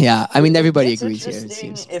 Now, Yeah, I mean everybody it's agrees here. It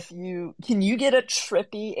interesting seems. if can you get a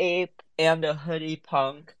trippy ape and a hoodie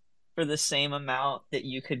punk for the same amount that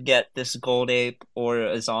you could get this gold ape or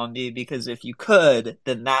a zombie? Because if you could,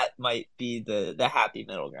 then that might be the happy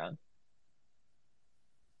middle ground.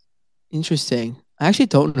 Interesting. I actually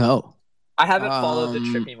don't know. I haven't followed the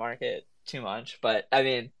trippy market too much, but I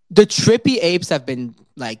mean, the trippy apes have been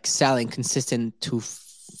like selling consistent to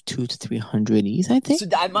 200 to 300 ETH, I think. so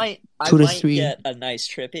I might get a nice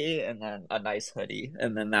trippy and then a nice hoodie,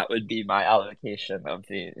 and then that would be my allocation of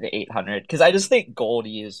the 800. Because I just think gold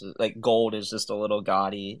is just a little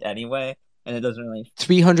gaudy anyway, and it doesn't really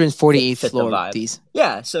 340 ETH fit floor the vibe. These.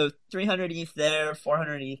 Yeah, so 300 ETH there,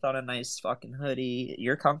 400 ETH on a nice fucking hoodie.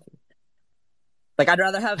 You're comfy. Like, I'd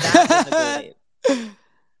rather have that than the gold ape.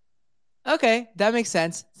 Okay, that makes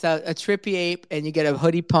sense. So a trippy ape, and you get a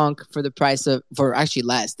hoodie punk for the price of, for actually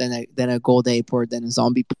less than a gold ape or than a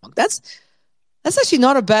zombie punk. That's actually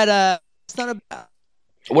not a bad. It's not a bad.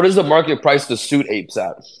 What is the market price the suit apes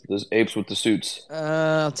at? Those apes with the suits.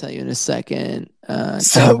 I'll tell you in a second.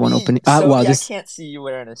 So I have one opening. I can't see you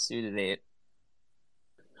wearing a suited ape.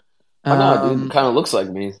 Oh no, dude, it kind of looks like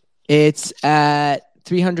me. It's at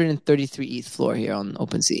 333 ETH floor here on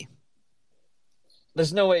OpenSea.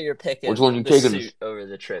 There's no way you're picking which one you the taking? suit over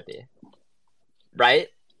the trippy, right?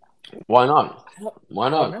 Why not? Why I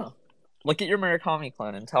don't not? know. Look at your Murakami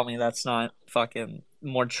clone and tell me that's not fucking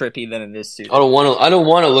more trippy than it is suit. I don't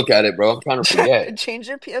want to look at it, bro. I'm trying to forget. Change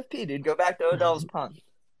your PFP, dude. Go back to Odell's punk.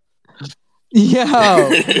 Yo,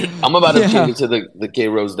 I'm about to change it to the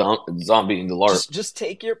K-Rose zombie in the LARP. Just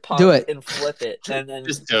take your punk Do it. and flip it, and then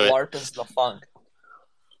Just do it. LARP is the funk.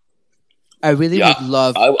 I really would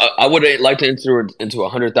love. I would like to enter into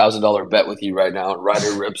 $100,000 bet with you right now.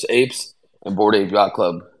 Ryder Rips Apes and Bored Ape Yacht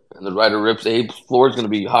Club, and the Ryder Rips Apes floor is going to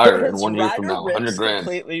be higher in 1 year from now. $100,000.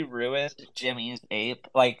 Completely ruined Jimmy's ape.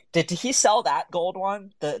 Like, did he sell that gold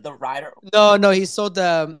one? The Ryder? No, he sold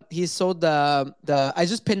the. I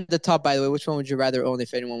just pinned the top, by the way. Which one would you rather own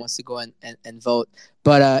if anyone wants to go and vote?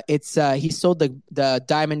 But it's he sold the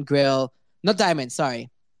Diamond Grill, not Diamond, sorry.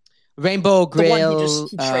 Rainbow Grill. The one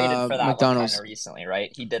he traded for that McDonald's one kind of recently, right?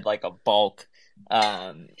 He did like a bulk.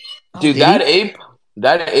 Dude, that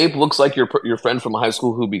ape looks like your friend from high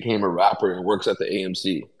school who became a rapper and works at the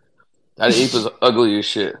AMC. That ape is ugly as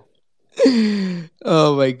shit.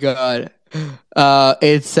 Oh my god.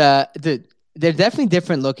 It's dude, they're definitely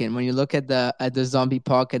different looking when you look at the zombie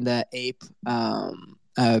punk and the ape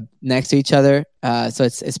next to each other. So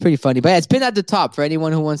it's pretty funny. But yeah, it's been at the top for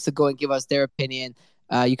anyone who wants to go and give us their opinion.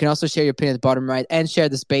 You can also share your opinion at the bottom right and share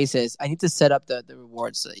the spaces. I need to set up the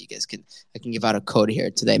rewards so that you guys I can give out a code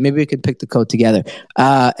here today. Maybe we can pick the code together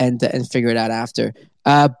and figure it out after.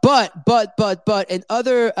 But in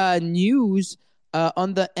other news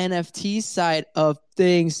on the NFT side of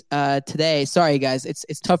things today, sorry guys,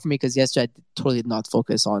 it's tough for me because yesterday I totally did not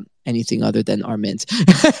focus on anything other than our mint.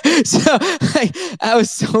 So I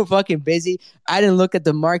was so fucking busy. I didn't look at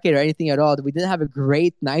the market or anything at all. We did have a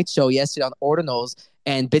great night show yesterday on Ordinals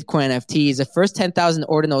and Bitcoin NFTs. The first 10,000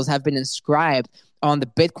 Ordinals have been inscribed on the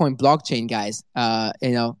Bitcoin blockchain, guys.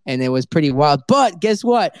 And it was pretty wild. But guess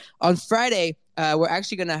what? On Friday, we're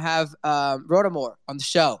actually going to have Rotomore on the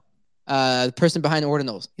show. The person behind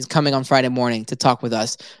Ordinals. He's coming on Friday morning to talk with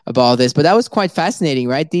us about all this. But that was quite fascinating,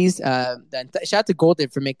 right? Shout out to Golden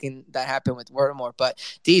for making that happen with Rotomore. But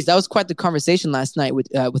that was quite the conversation last night with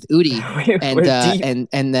Udi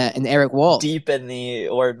and Eric Wall. Deep in the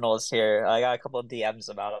Ordinals here. I got a couple of DMs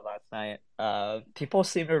about it last night. People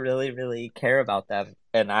seem to really, really care about them,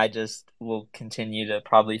 and I just will continue to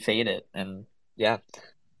probably fade it. And yeah.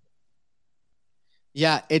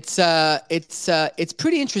 Yeah, it's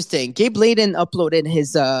pretty interesting. Gabe Layden uploaded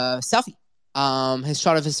his selfie, his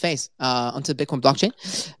shot of his face onto the Bitcoin blockchain.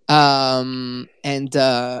 I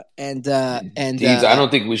don't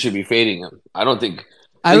think we should be fading him. I don't think.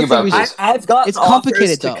 I've got it's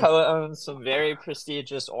complicated to co-own some very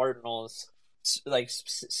prestigious ordinals, like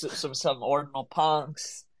some ordinal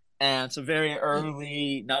punks and some very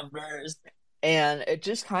early numbers. And it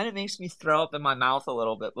just kind of makes me throw up in my mouth a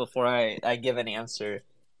little bit before I give an answer.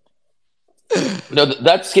 No,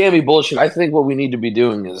 that's scammy bullshit. I think what we need to be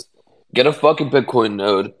doing is get a fucking Bitcoin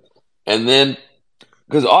node, and then,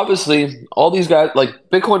 because obviously all these guys, like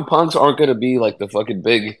Bitcoin punks, aren't going to be like the fucking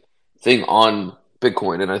big thing on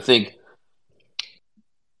Bitcoin. And I think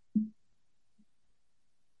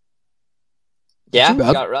Yeah, you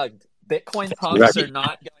rug? got rugged. Bitcoin punks are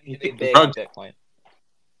not going to be big on Bitcoin.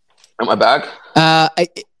 Am I back?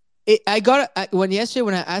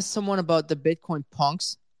 When I asked someone about the Bitcoin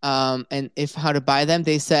punks, and how to buy them,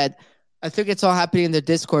 they said, I think it's all happening in the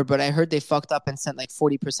Discord, but I heard they fucked up and sent like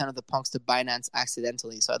 40% of the punks to Binance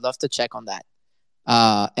accidentally. So I'd love to check on that,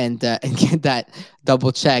 and get that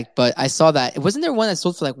double checked. But I saw that wasn't there one that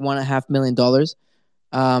sold for like $1.5 million.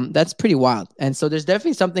 That's pretty wild. And so there's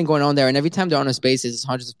definitely something going on there. And every time they're on a space, there's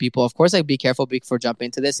hundreds of people. Of course, like, be careful before jumping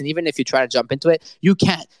into this. And even if you try to jump into it, you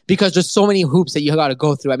can't, because there's so many hoops that you got to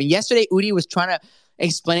go through. I mean, yesterday, Udi was trying to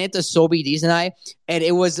explain it to Sobi, Dees, and I, and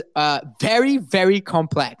it was very, very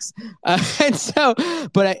complex. And so,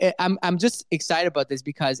 but I'm just excited about this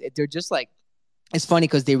because they're just like, it's funny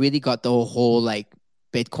because they really got the whole like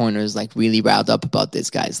Bitcoiners like really riled up about this,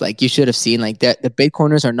 guys. Like, you should have seen, like, the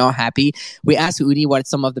Bitcoiners are not happy. We asked Udi what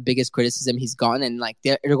some of the biggest criticism he's gotten, and like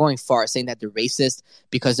they're going far, saying that they're racist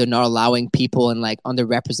because they're not allowing people in like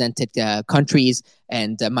underrepresented countries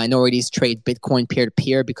and minorities trade Bitcoin peer to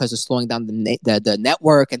peer because of slowing down the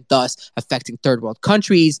network and thus affecting third world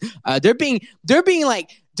countries. They're being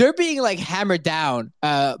hammered down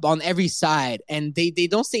on every side, and they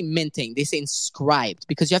don't say minting, they say inscribed,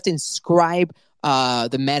 because you have to inscribe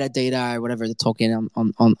the metadata or whatever, the token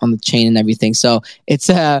on the chain and everything. So it's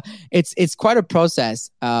quite a process,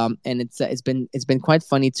 and it's been quite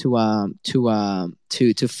funny to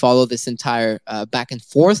follow this entire back and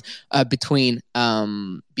forth between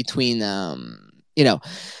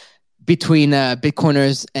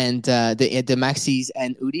Bitcoiners and the Maxis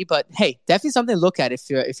and Udi. But hey, definitely something to look at if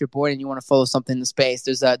you're bored and you want to follow something in the space.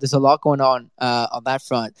 There's a lot going on that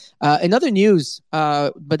front. In other news,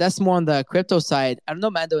 but that's more on the crypto side. I don't know,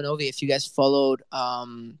 Mando and Ovi, if you guys followed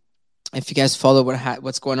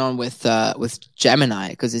what's going on with Gemini,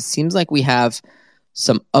 because it seems like we have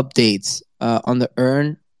some updates on the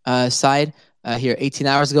earn side here. 18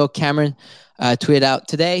 hours ago, Cameron tweeted out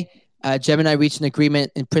today. Gemini reached an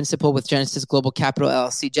agreement in principle with Genesis Global Capital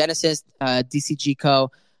LLC, Genesis, DCG Co.,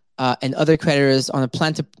 and other creditors on a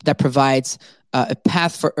plan that provides a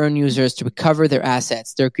path for earn users to recover their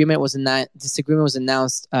assets. This agreement was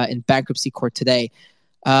announced in bankruptcy court today.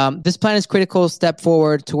 This plan is a critical step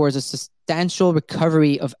forward towards a substantial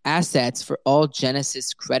recovery of assets for all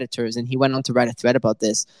Genesis creditors. And he went on to write a thread about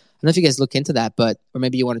this. I don't know if you guys look into that, or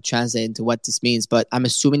maybe you want to translate into what this means. But I'm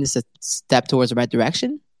assuming this is a step towards the right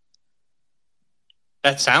direction.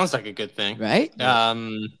 That sounds like a good thing, right?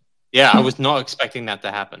 Yeah, I was not expecting that to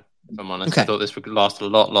happen, if I'm honest. Okay. I thought this would last a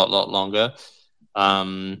lot longer.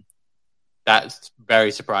 That's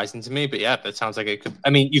very surprising to me, but yeah, that sounds like it could. I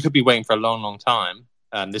mean, you could be waiting for a long time.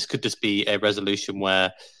 This could just be a resolution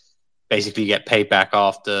where basically you get paid back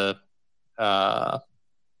after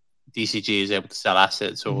DCG is able to sell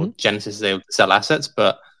assets, or Genesis is able to sell assets.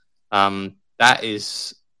 But that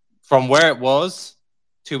is from where it was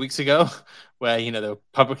 2 weeks ago, where they were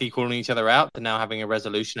publicly calling each other out, to now having a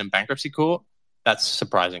resolution in bankruptcy court. That's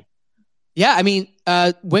surprising. Yeah, I mean,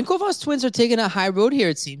 Winklevoss twins are taking a high road here,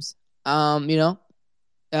 it seems.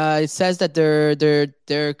 It says that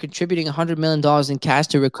they're contributing $100 million in cash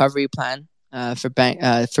to recovery plan for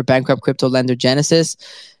bankrupt crypto lender Genesis.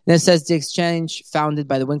 And it says the exchange, founded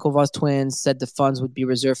by the Winklevoss twins, said the funds would be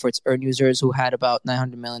reserved for its earn users who had about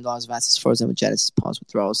 $900 million of assets frozen with Genesis pause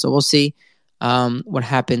withdrawals. So we'll see what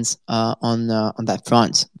happens on that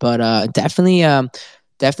front. But definitely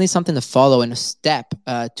something to follow and a step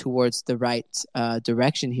towards the right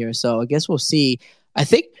direction here. So I guess we'll see. I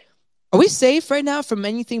think, are we safe right now from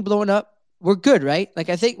anything blowing up? We're good, right? Like,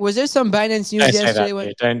 I think, was there some Binance news yesterday?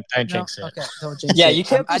 Don't jinx it. Okay, don't jinx it. Yeah, you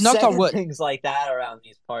can't be saying things like that around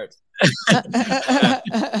these parts.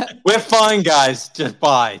 We're fine, guys. Just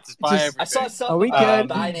buy everything. I saw some. Are we good?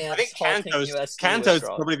 Binance, I think Canto's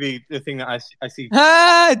probably the thing that I see.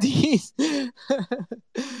 These.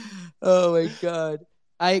 Oh my god!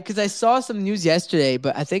 Because I saw some news yesterday,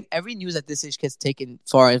 but I think every news at this stage gets taken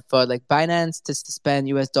for like Binance to suspend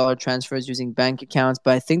US dollar transfers using bank accounts.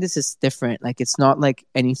 But I think this is different. Like, it's not like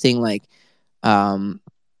anything like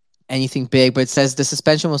anything big, but it says the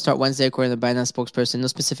suspension will start Wednesday, according to the Binance spokesperson. No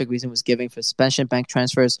specific reason was given for suspension. Bank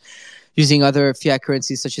transfers using other fiat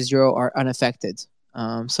currencies such as euro are unaffected.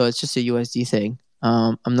 So it's just a USD thing.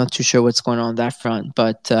 I'm not too sure what's going on that front,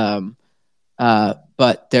 but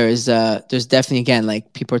there's definitely, again,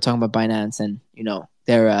 like, people are talking about Binance, and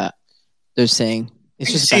they're saying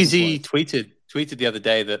it's just. CZ tweeted the other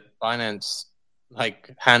day that Binance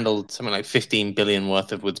handled something like 15 billion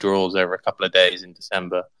worth of withdrawals over a couple of days in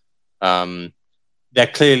December. They're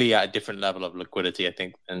clearly at a different level of liquidity, I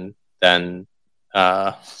think, than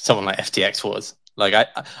someone like FTX was. Like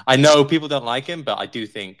I know people don't like him, but I do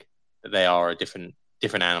think that they are a different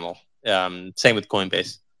animal. Same with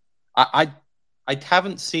Coinbase. I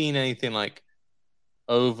haven't seen anything like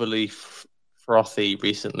overly frothy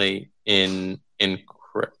recently in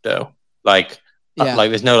crypto. Like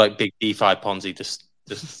there's no like big DeFi Ponzi just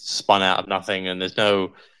spun out of nothing, and there's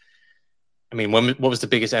no. I mean, what was the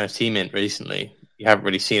biggest NFT mint recently? You haven't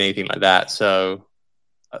really seen anything like that. So,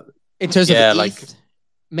 in terms of ETH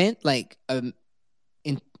mint,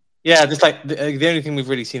 just like the only thing we've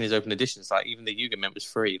really seen is open editions. Like even the Yuga mint was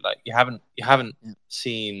free. Like you haven't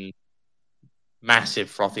seen massive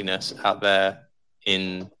frothiness out there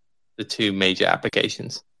in the two major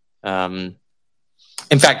applications. In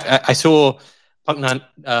fact, I saw Punk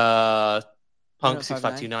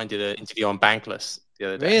 6529 did an interview on Bankless the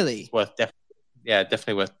other day. Really? It's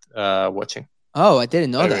definitely worth watching. Oh, I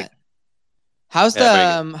didn't know that. How's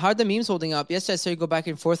how are the memes holding up? Yesterday I saw you go back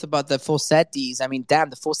and forth about the full set Ds. I mean, damn,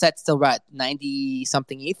 the full set's still at 90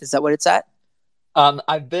 something ETH. Is that what it's at?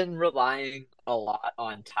 I've been relying a lot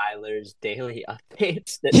on Tyler's daily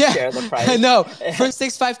updates that share the price. No, for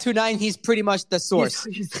 6529, he's pretty much the source.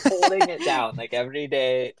 He's holding it down. Like every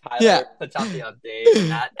day, Tyler puts out the update.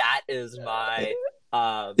 And that is my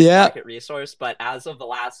market resource. But as of the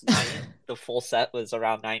last night, the full set was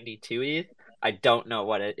around 92 ETH. I don't know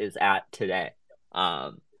what it is at today.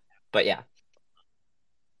 But yeah.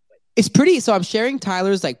 It's pretty. So I'm sharing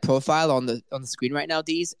Tyler's like profile on the screen right now,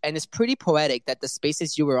 D's, and it's pretty poetic that the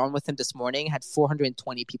spaces you were on with him this morning had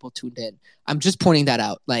 420 people tuned in. I'm just pointing that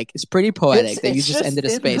out. Like it's pretty poetic that you just ended a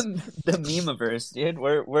space. The memeverse, dude.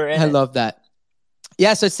 We're in. I love that.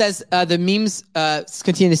 Yeah. So it says the memes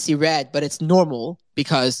continue to see red, but it's normal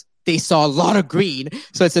because they saw a lot of green.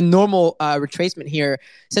 So it's a normal retracement here.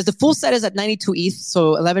 It says the full set is at 92 ETH,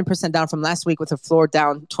 so 11% down from last week with a floor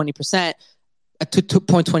down 20%. To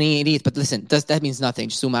 2.28 ETH, but listen, that means nothing.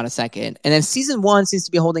 Just zoom out a second. And then season 1 seems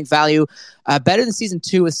to be holding value better than season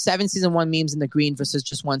 2 with 7 season 1 memes in the green versus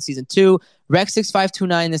just 1 season 2.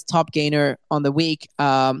 Rec6529 is top gainer on the week.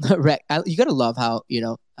 You gotta love how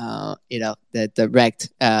the Rect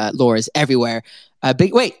lore is everywhere.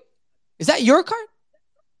 Wait, is that your card?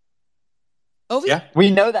 Ovi? Yeah, we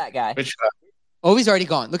know that guy. Which card? Ovi's already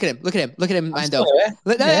gone. Look at him, Mando.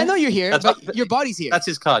 I know you're here, but your body's here. That's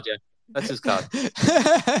his card, yeah. That's his card.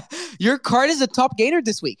 Your card is a top gainer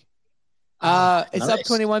this week. It's up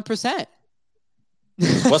 21%.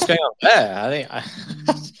 What's going on there? I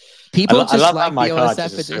think people I just love like my the card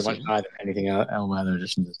OSF is so much edition. higher than anything else other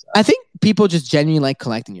editions. I think people just genuinely like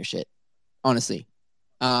collecting your shit. Honestly,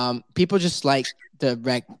 people just like the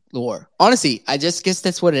rec lore. Honestly, I just guess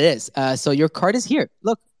that's what it is. So your card is here.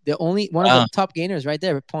 Look. The only one of the top gainers right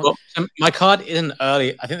there. Well, my card isn't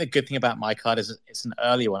early. I think the good thing about my card is it's an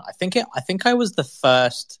early one. I think I was the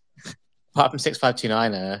first, apart from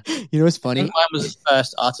 6529. You know what's funny? I think mine was the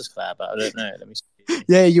first artist collab, but I don't know. Let me see.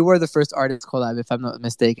 Yeah, you were the first artist collab, if I'm not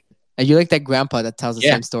mistaken. And you like that grandpa that tells the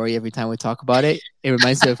same story every time we talk about it. It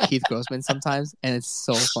reminds me of Keith Grossman sometimes, and it's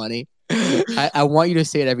so funny. I want you to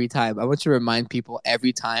say it every time. I want you to remind people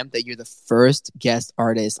every time that you're the first guest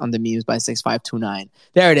artist on the memes by 6529.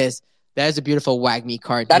 There it is. That is a beautiful Wag Me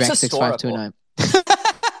card. That's a 6529.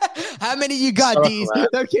 How many you got, D's?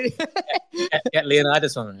 No kidding. Get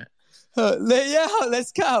Leonidas on it.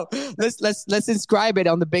 Let's go. Let's inscribe it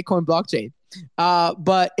on the Bitcoin blockchain.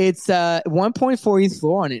 But it's 1.4 ETH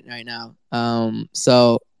floor on it right now.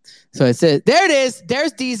 So it's it. There it is.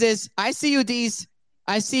 There's D's. I see you, D's.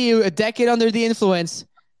 I see you. A decade under the influence.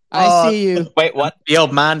 I see you. Wait, what? The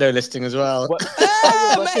old Mando listing as well. Looking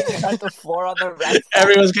at the floor on the right.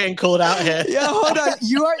 Everyone's getting called out here. Yeah, hold on.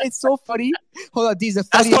 You are. It's so funny. Hold on, D's.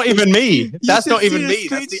 That's not even me. That's not even me.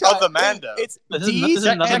 That's the other Mando. It's D's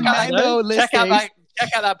and Mando listings. Check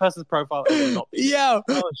out that person's profile. Yo,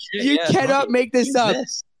 you cannot make this up.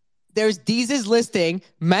 There's Deez's listing,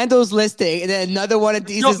 Mando's listing, and then another one of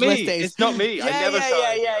Deez's listings. It's not me. Yeah, I never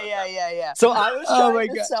yeah. So I was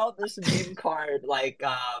trying to sell this meme card, like,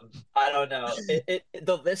 I don't know.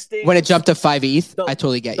 The listing. When it jumped to 5 ETH, I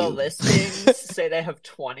totally get you. The listings say they have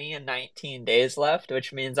 20 and 19 days left,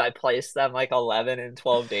 which means I placed them like 11 and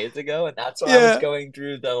 12 days ago, and that's why I was going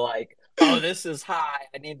through the like, oh, this is high,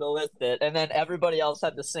 I need to list it. And then everybody else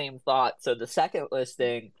had the same thought. So the second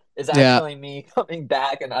listing is actually me coming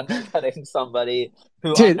back and undercutting somebody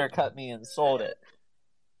who undercut me and sold it.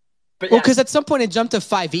 But because at some point it jumped to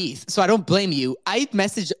 5 ETH, so I don't blame you. I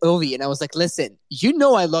messaged Ovi and I was like, listen, you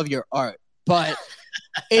know I love your art, but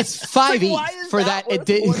it's 5 ETH for that. It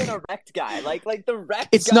did more than a wrecked guy. Like the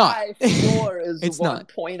wrecked guy floor is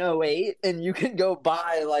 1.08, and you can go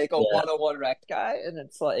buy like a 101 wrecked guy, and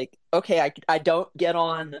it's like, okay, I don't get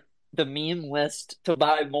on the meme list to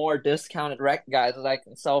buy more discounted rec guys that I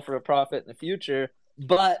can sell for a profit in the future,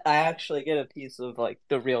 but I actually get a piece of like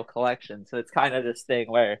the real collection. So it's kind of this thing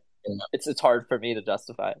where it's hard for me to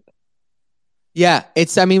justify it. Yeah,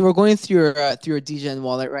 I mean, we're going through your DGen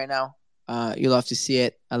wallet right now. You'll have to see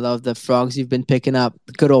it. I love the frogs you've been picking up.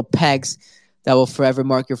 The good old pegs that will forever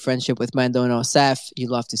mark your friendship with Mando and Osef. You'd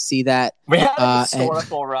love to see that. We had a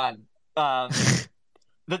historical run.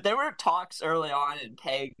 But there were talks early on in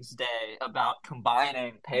Peg's day about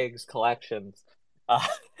combining Peg's collections.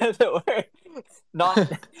 That were not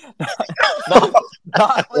lived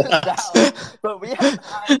out, but we have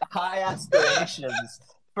high aspirations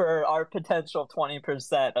for our potential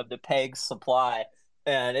 20% of the Peg's supply,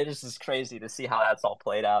 and it is just crazy to see how that's all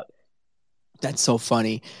played out. That's so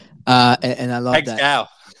funny, and I love Pegs that. Dow.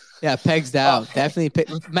 Yeah, Pegs Dow. Definitely.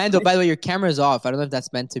 Mando, by the way, your camera's off. I don't know if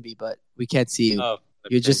that's meant to be, but we can't see you. Oh,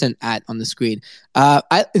 you're just an at on the screen.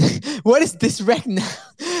 What is this right now?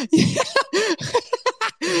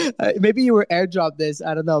 Maybe you were airdropped this.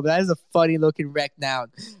 I don't know, but that is a funny looking rec noun.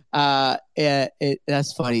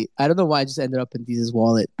 That's funny. I don't know why I just ended up in Deez's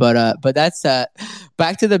wallet, but that's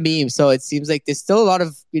back to the meme. So it seems like there's still a lot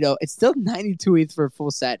of, it's still 92 ETH for a full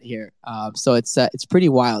set here. So it's pretty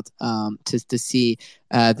wild to see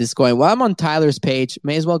this going. While I'm on Tyler's page,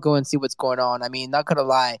 may as well go and see what's going on. I mean, not gonna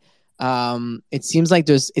lie. It seems like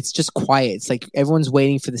it's just quiet. It's like everyone's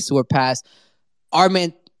waiting for the sewer pass. Our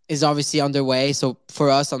mint is obviously underway. So for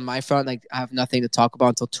us on my front, like I have nothing to talk about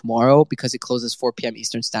until tomorrow because it closes 4 p.m.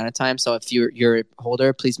 Eastern Standard Time. So if you're a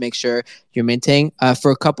holder, please make sure you're minting.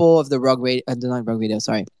 For a couple of the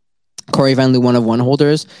Corey Van Loo 1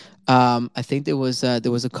 holders, I think there was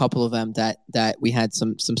a couple of them that we had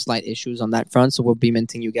some slight issues on that front. So we'll be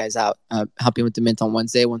minting you guys out, helping with the mint on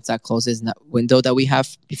Wednesday once that closes in that window that we have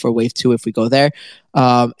before Wave 2 if we go there.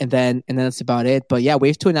 And then that's about it. But yeah,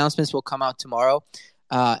 Wave 2 announcements will come out tomorrow.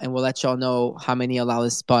 And we'll let y'all know how many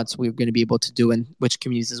allowless spots we're going to be able to do in which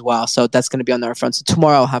communities as well. So that's going to be on our front. So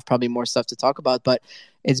tomorrow I'll have probably more stuff to talk about. But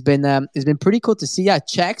it's been pretty cool to see. Yeah,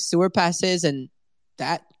 checks, sewer passes, and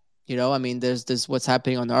that. I mean, there's what's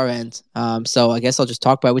happening on our end. So I guess I'll just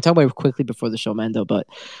talk about it. We talked about it quickly before the show, Mando, but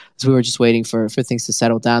as we were just waiting for things to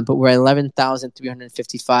settle down. But we're at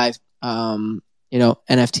 11,355,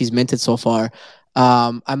 NFTs minted so far.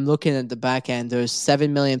 I'm looking at the back end. There's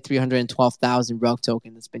 7,312,000 rug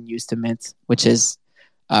token that's been used to mint, which is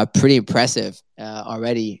pretty impressive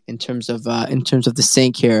already in terms of the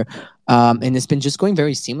sync here. And it's been just going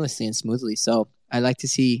very seamlessly and smoothly. So I like to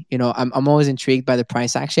see, I'm always intrigued by the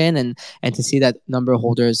price action and to see that number of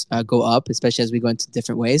holders go up, especially as we go into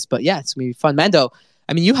different ways. But yeah, it's gonna be fun. Mando,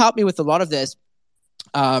 I mean, you helped me with a lot of this,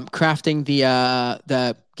 crafting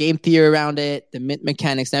the game theory around it, the mint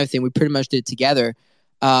mechanics and everything. We pretty much did it together.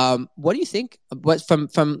 What do you think? What from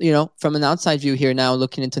an outside view here now,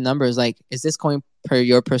 looking into numbers, like, is this going per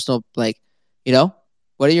your personal, what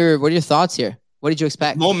are your thoughts here? What did you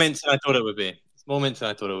expect? More mint than I thought it would be. It's more mint than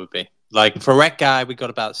I thought it would be. Like for rec guy, we got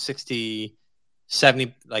about 60,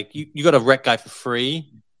 70. Like you got a rec guy for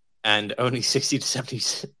free, and only 60 to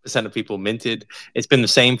 70% of people minted. It's been the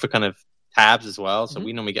same for kind of tabs as well. So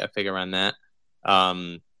we normally get a figure around that.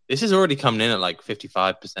 This is already coming in at like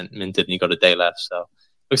 55% minted, and you got a day left. So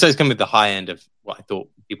looks like it's coming at the high end of what I thought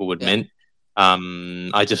people would mint.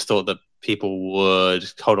 I just thought that people would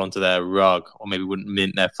hold on to their rug or maybe wouldn't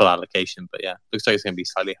mint their full allocation. But yeah, looks like it's going to be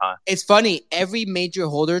slightly higher. It's funny. Every major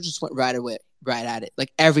holder just went right at it.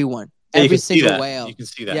 Like everyone. Every single whale. You can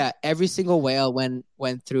see that. Yeah, every single whale went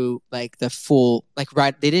through like the full,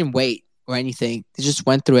 right. They didn't wait or anything. They just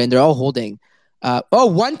went through it and they're all holding.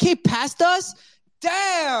 1K passed us?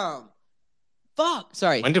 Damn. Fuck.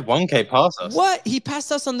 Sorry. When did 1K pass us? What? He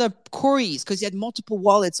passed us on the Corys because he had multiple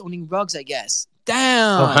wallets owning rugs, I guess.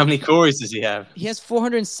 Damn. Oh, how many Corys does he have? He has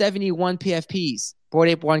 471 PFPs. Bored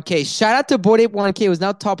Ape 1K. Shout out to Bored Ape 1K. Was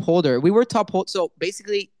now top holder. We were top holder. So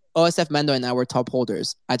basically, OSF Mando and I were top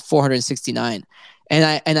holders at 469.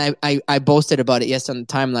 And I boasted about it yesterday on the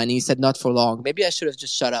timeline. And he said, not for long. Maybe I should have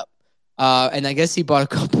just shut up. And I guess he bought a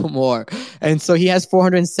couple more. And so he has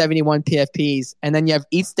 471 PFPs. And then you have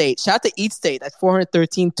Eat State. Shout out to Eat State at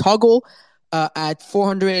 413. Toggle at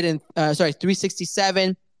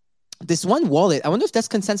 367. This one wallet, I wonder if that's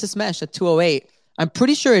Consensus Mesh at 208. I'm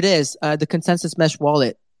pretty sure it is the Consensus Mesh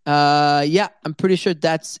wallet. Yeah, I'm pretty sure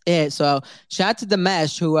that's it. So shout out to the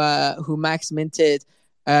Mesh who max minted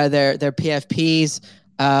their PFPs.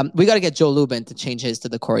 We got to get Joe Lubin to change his to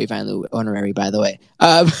the Corey Van Loo honorary, by the way.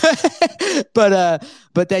 But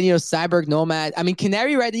then Cyborg Nomad. I mean,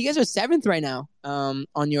 Canary, right? You guys are 7th right now. On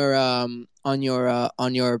your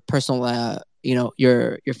personal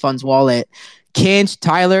your funds wallet. Kinch,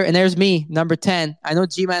 Tyler, and there's me, number 10. I know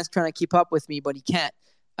G-Man's trying to keep up with me, but he can't.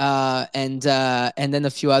 And then a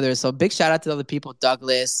few others. So big shout out to all the people: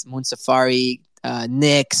 Douglas, Moon Safari,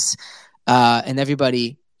 Nix, and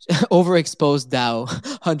everybody. Overexposed Dow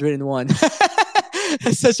 101.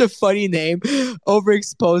 That's such a funny name.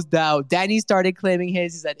 Overexposed Dow. Danny started claiming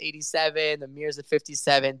his. He's at 87. Amir's at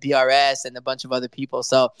 57. BRS and a bunch of other people.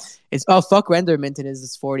 So it's fuck Render Minton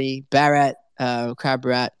is 40. Barrett, Crab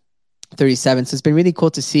Rat 37. So it's been really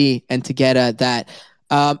cool to see and to get that.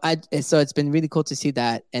 So it's been really cool to see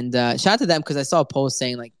that. And shout out to them because I saw a post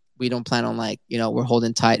saying like we don't plan on we're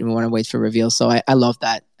holding tight and we want to wait for reveal. So I love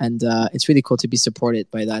that. And it's really cool to be supported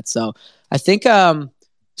by that. So I think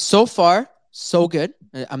so far, so good.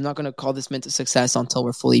 I'm not going to call this mint a success until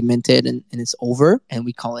we're fully minted and it's over and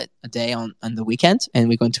we call it a day on the weekend and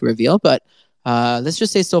we're going to reveal. But let's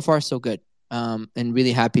just say so far, so good. And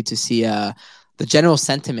really happy to see the general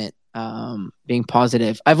sentiment being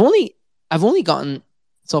positive. I've only gotten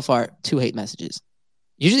so far 2 hate messages.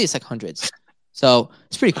 Usually it's like hundreds. So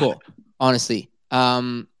it's pretty cool, honestly.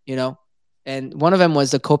 And one of them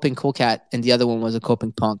was a coping cool cat and the other one was a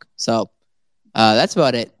coping punk. So that's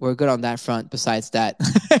about it. We're good on that front besides that.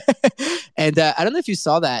 And I don't know if you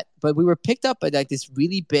saw that, but we were picked up by like this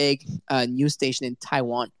really big news station in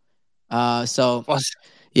Taiwan.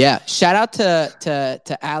 Yeah, shout out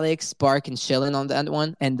to Alex, Bark, and Shilin on that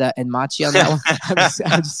one, and Machi on that one.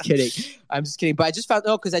 I'm just kidding. But I just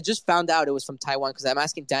found out it was from Taiwan because I'm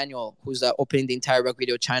asking Daniel, who's opening the entire Rug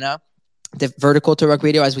Radio China, the vertical to Rug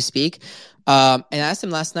Radio as we speak. And I asked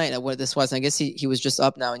him last night what this was, and I guess he was just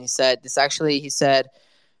up now, and he said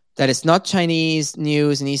that it's not Chinese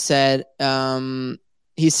news, and he said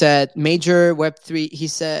major Web3. He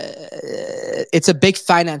said it's a big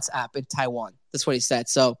finance app in Taiwan. That's what he said.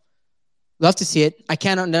 So love to see it. I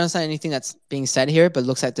can't understand anything that's being said here, but it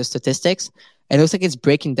looks like the statistics. It looks like it's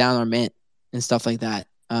breaking down our mint and stuff like that.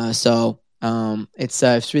 It's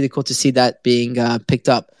really cool to see that being picked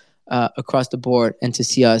up across the board and to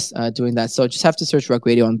see us doing that. So just have to search Rug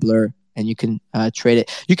Radio on Blur and you can trade it.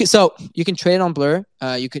 You can trade it on Blur.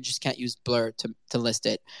 You could just can't use Blur to list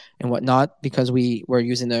it and whatnot because we're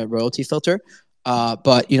using the royalty filter.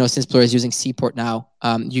 But since Blur is using Seaport now,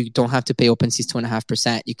 you don't have to pay OpenSea's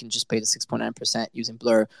 2.5%. You can just pay the 6.9% using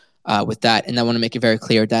Blur with that. And I want to make it very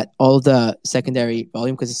clear that all the secondary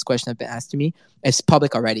volume, because it's a question that's been asked to me, it's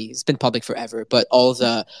public already. It's been public forever, but all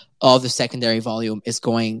the secondary volume is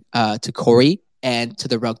going to Corey and to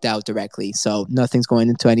the Rug DAO directly. So nothing's going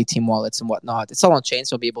into any team wallets and whatnot. It's all on chain,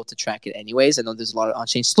 so I'll be able to track it anyways. I know there's a lot of on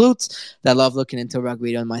chain sleuths that love looking into Rug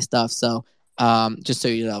Radio and my stuff. So just so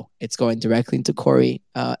you know, it's going directly into Corey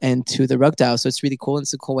and to the Rug DAO. So it's really cool. And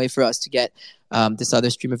it's a cool way for us to get this other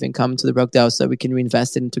stream of income to the Rug DAO so that we can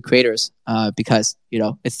reinvest it into creators because,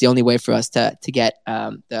 it's the only way for us to get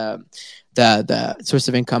the source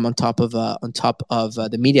of income on top of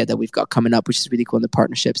the media that we've got coming up, which is really cool, in the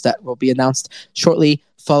partnerships that will be announced shortly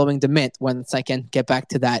following the mint once I can get back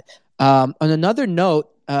to that. On another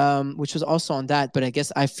note, which was also on that, but I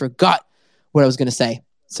guess I forgot what I was going to say.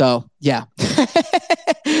 So yeah,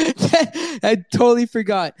 I totally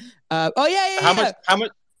forgot. Yeah. How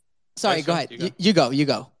much? Sorry, go ahead. You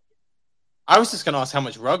go. I was just going to ask how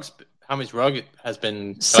much rug has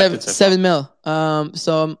been collected so far? 7 mil.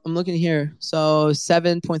 So I'm looking here. So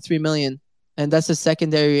 7.3 million, and that's a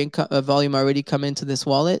secondary income volume already come into this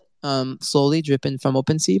wallet. Slowly dripping from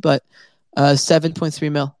OpenSea, but 7.3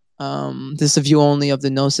 mil. This is a view only of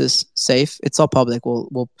the Gnosis safe. It's all public.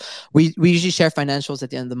 We usually share financials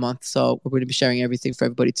at the end of the month, so we're going to be sharing everything for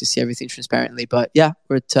everybody to see everything transparently. But yeah,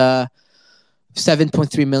 we're at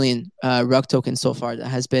 7.3 million rug tokens so far that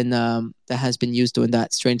has been used doing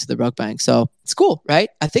that straight into the rug bank. So it's cool, right?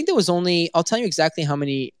 I think there was I'll tell you exactly how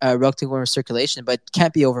many rug tokens were in circulation, but it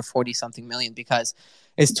can't be over 40 something million because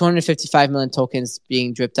it's 255 million tokens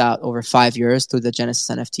being dripped out over 5 years through the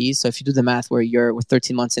Genesis NFTs. So if you do the math where you're with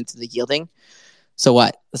 13 months into the yielding, so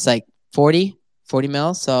what? It's like 40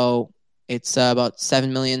 mil. So it's about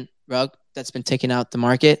 7 million rug that's been taken out the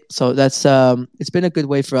market. So that's it's been a good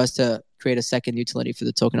way for us to create a second utility for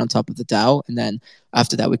the token on top of the DAO. And then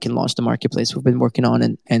after that, we can launch the marketplace we've been working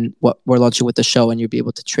on and what we're launching with the show. And you'll be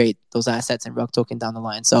able to trade those assets and rug token down the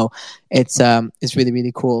line. So it's really,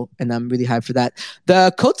 really cool. And I'm really hyped for that.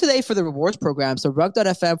 The code today for the rewards program. So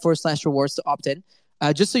rug.fm/rewards to opt in.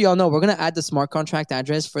 Just so y'all know, we're going to add the smart contract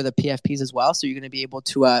address for the PFPs as well. So you're going to be able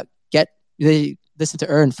to get the listen to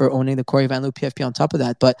earn for owning the Corey Van Loo PFP on top of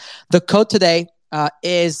that. But the code today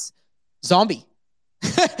is zombie.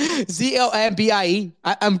 ZOMBIE.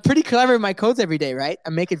 I'm pretty clever in my codes every day, right? I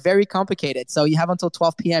make it very complicated. So you have until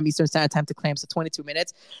 12 p.m. Eastern Standard Time to claim, so 22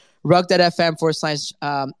 minutes.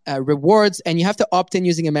 Rug.fm/rewards. And you have to opt in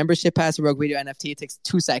using a membership pass or Rug Radio NFT. It takes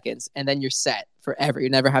 2 seconds, and then you're set forever.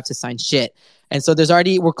 You never have to sign shit. And so there's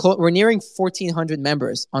already, we're nearing 1,400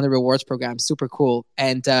 members on the rewards program. Super cool.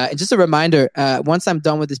 And just a reminder, once I'm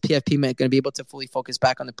done with this PFP, I'm going to be able to fully focus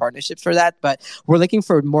back on the partnerships for that. But we're looking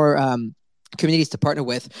for more communities to partner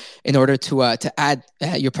with in order to add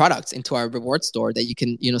your products into our reward store that you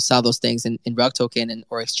can sell those things in Rug Token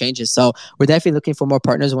or exchanges. So we're definitely looking for more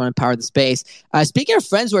partners who want to empower the space. Speaking of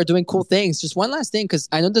friends who are doing cool things, just one last thing, because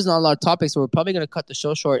I know there's not a lot of topics, so we're probably going to cut the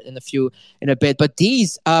show short in a bit. But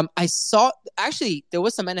these, I saw actually there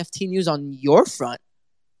was some NFT news on your front.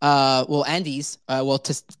 Andy's,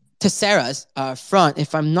 Tessera's front,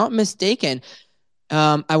 if I'm not mistaken.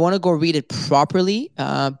 I want to go read it properly,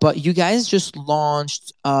 but you guys just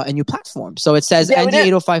launched a new platform. So it says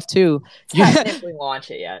ND8052. Technically launch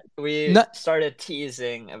it yet. We started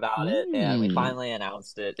teasing about it, and we finally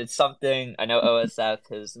announced it. It's something I know OSF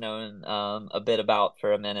has known a bit about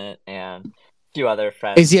for a minute, and a few other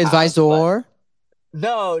friends. Is he advisor?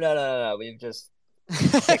 No. We've just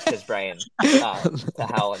kicked his brain to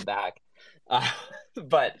hell and back.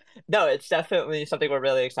 But no, it's definitely something we're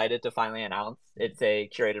really excited to finally announce. It's a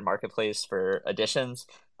curated marketplace for editions.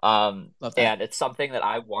 And it's something that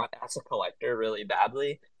I want as a collector really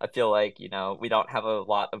badly. I feel like, we don't have a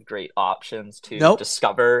lot of great options to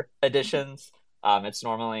discover editions. It's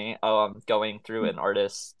normally going through an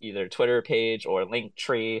artist's either Twitter page or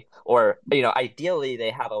Linktree, or ideally they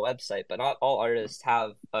have a website, but not all artists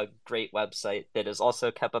have a great website that is also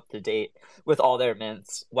kept up to date with all their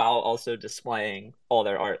mints while also displaying all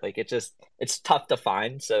their art. Like it's tough to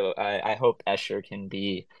find. So I hope Escher can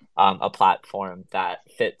be a platform that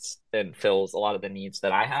fits and fills a lot of the needs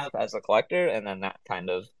that I have as a collector, and then that kind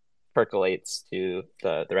of percolates to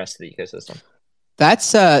the rest of the ecosystem.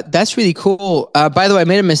 That's really cool. By the way, I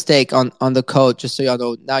made a mistake on the code, just so y'all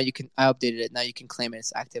know. Now I updated it. Now you can claim it.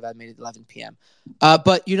 It's active. I made it 11 p.m.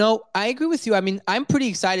 But I agree with you. I mean, I'm pretty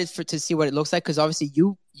excited to see what it looks like, because obviously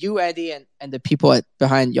you, Eddie, and the people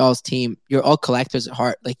behind y'all's team, you're all collectors at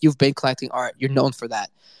heart. Like, you've been collecting art. You're known for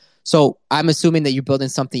that. So I'm assuming that you're building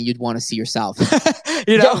something you'd want to see yourself.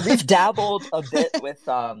 Yeah, we've dabbled a bit with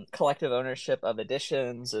collective ownership of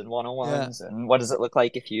editions and one-on-ones, and what does it look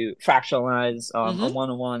like if you fractionalize a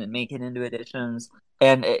one-on-one and make it into editions.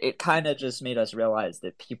 And it kind of just made us realize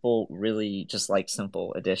that people really just like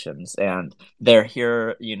simple editions, and they're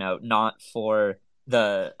here, not for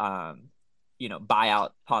the buyout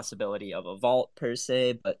possibility of a vault per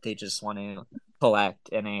se, but they just want to collect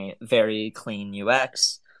in a very clean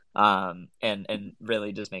UX. And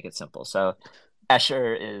really just make it simple. So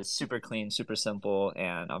Escher is super clean, super simple,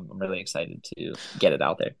 and I'm really excited to get it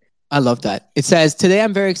out there. I love that. It says, today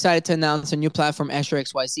I'm very excited to announce a new platform, Escher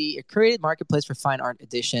XYZ, a curated marketplace for fine art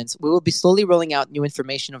editions. We will be slowly rolling out new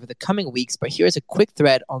information over the coming weeks, but here's a quick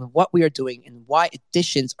thread on what we are doing and why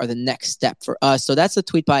editions are the next step for us. So that's a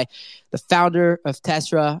tweet by the founder of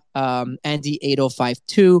Tessera,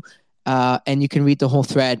 Andy8052, and you can read the whole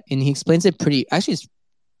thread, and he explains it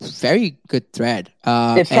it's very good thread.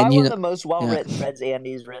 It's probably one of the most well-written threads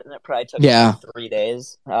Andy's written. It probably took him 3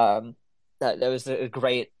 days. That was a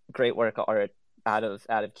great work of art out of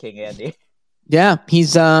King Andy. Yeah,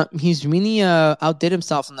 he's really outdid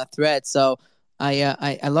himself on that thread. So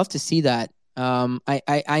I love to see that.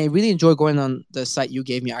 I really enjoy going on the site you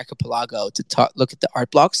gave me, Archipelago, to look at the art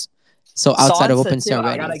blocks. So outside Sansa of Open too.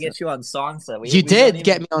 I gotta get you on Sansa. You did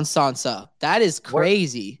get me on Sansa. That is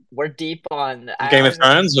crazy. We're deep on Game of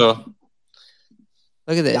Thrones, or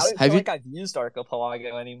look at this. I don't feel like I've used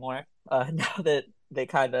Archipelago anymore. Now that they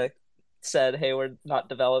kind of said, "Hey, we're not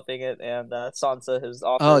developing it," and Sansa has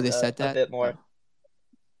offered a bit more.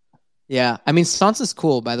 Yeah, I mean, Sansa's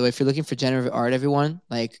cool. By the way, if you're looking for generative art, everyone,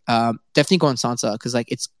 definitely go on Sansa, because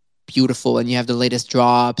it's beautiful, and you have the latest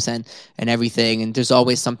drops and everything, and there's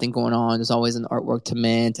always something going on. There's always an artwork to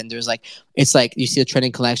mint, and there's it's you see the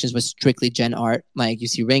trending collections with strictly gen art, you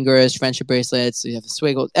see ringers, friendship bracelets, you have the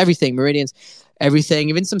swiggles, everything, meridians, everything,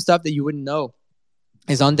 even some stuff that you wouldn't know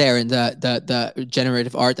is on there in the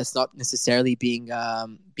generative art that's not necessarily being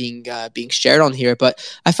shared on here. But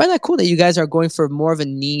I find that cool that you guys are going for more of a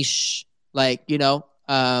niche,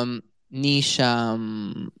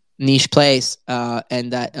 niche place,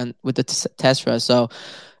 and with the Tessera. So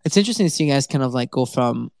it's interesting to see you guys kind of go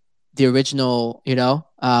from the original,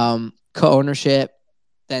 co-ownership,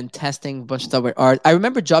 then testing a bunch of stuff with art. I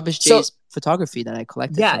remember Jobish J's photography that I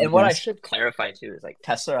collected. Yeah, and what I should clarify too is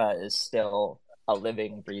Tessera is still a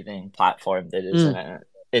living, breathing platform that is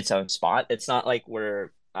its own spot. It's not like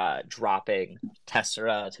we're dropping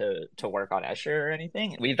Tessera to work on Escher or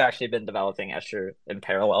anything. We've actually been developing Escher in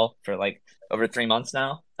parallel for like over 3 months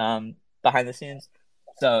now, behind the scenes.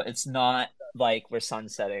 So it's not like we're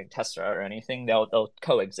sunsetting Tessera or anything. They'll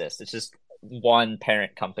coexist. It's just one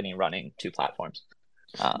parent company running two platforms.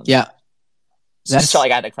 Yeah. So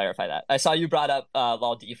like I had to clarify that. I saw you brought up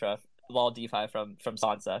Lol DeFi from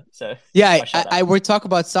Sansa. So yeah, I we're talking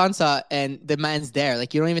about Sansa and the man's there.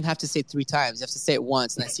 Like you don't even have to say it 3 times. You have to say it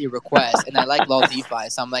once, and I see a request, and I like Lol DeFi,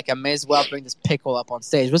 so I'm like, I may as well bring this pickle up on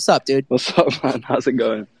stage. What's up, dude? What's up, man? How's it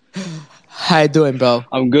going? How you doing, bro?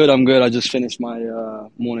 I'm good. I just finished my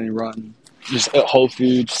morning run, just at Whole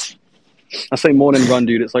Foods. I say morning run,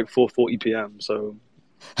 dude. It's like 4:40 p.m. So,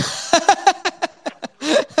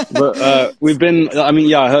 but we've been. I mean,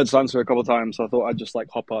 yeah, I heard Sansa a couple of times, so I thought I'd just like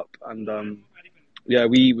hop up and yeah,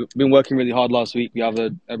 we've been working really hard last week. We have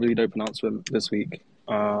a really dope announcement this week.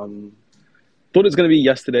 Thought it was going to be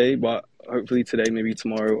yesterday, but hopefully today, maybe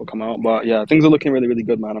tomorrow it will come out. But yeah, things are looking really, really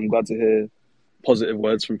good, man. I'm glad to hear positive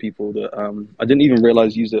words from people that I didn't even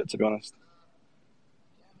realize use it, to be honest.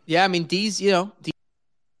 Yeah, I mean, these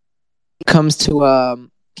comes to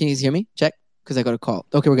can you hear me? Check, because I got a call.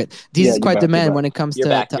 Okay, we're good. These is quite demand when it comes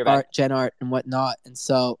to art, gen art, and whatnot. And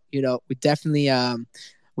so we definitely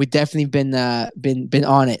been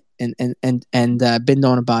on it and been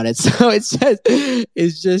known about it. So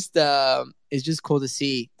it's just cool to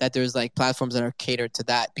see that there's like platforms that are catered to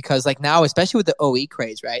that, because like now, especially with the OE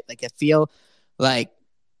craze, right? Like I feel like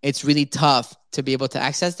it's really tough to be able to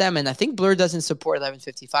access them. And I think Blur doesn't support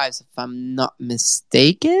 1155s, if I'm not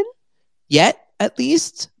mistaken, yet at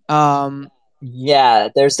least. Yeah,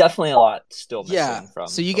 there's definitely a lot still missing from.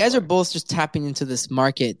 So you guys are both just tapping into this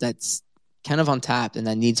market that's kind of untapped and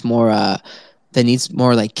that needs more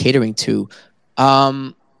like catering to.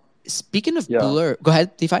 Speaking of Blur, go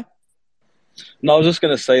ahead, DeFi. No, I was just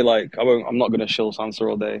gonna say, like, I'm not gonna shill Sansa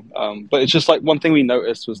all day. But it's just like one thing we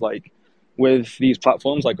noticed was like with these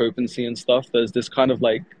platforms like OpenSea and stuff, there's this kind of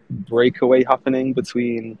like breakaway happening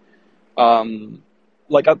between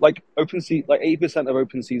like OpenSea, like 80% of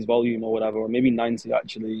OpenSea's volume or whatever, or maybe 90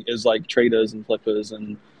 actually, is like traders and flippers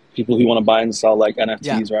and people who want to buy and sell like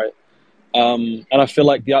NFTs, right? And I feel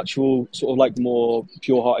like the actual sort of like more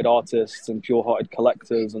pure-hearted artists and pure-hearted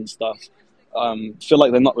collectors and stuff feel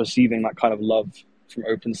like they're not receiving that kind of love from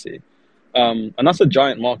OpenSea. And that's a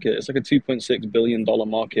giant market. It's like a $2.6 billion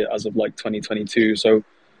market as of like 2022. So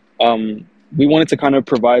we wanted to kind of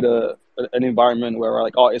provide an environment where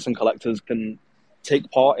like artists and collectors can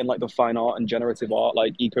take part in like the fine art and generative art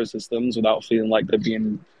like ecosystems without feeling like they're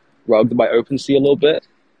being rugged by OpenSea a little bit.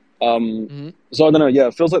 So I don't know. Yeah,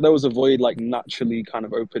 it feels like there was a void like naturally kind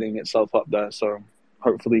of opening itself up there. So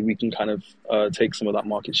hopefully we can kind of take some of that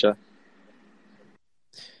market share.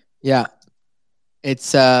 Yeah,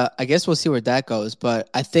 it's I guess we'll see where that goes,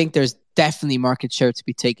 but I think there's definitely market share to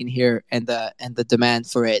be taken here, and the demand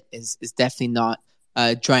for it is definitely not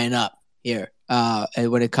drying up here.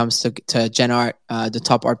 And when it comes to Gen Art, the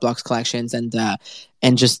top art blocks collections and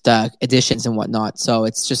just editions and whatnot. So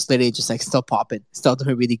it's just literally just like still popping, still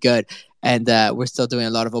doing really good, and we're still doing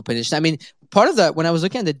a lot of open edition. I mean, part of when I was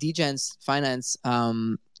looking at the DGen's finance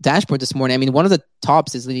dashboard this morning, I mean, one of the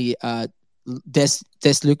tops is literally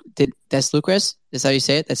Lucas. Is how you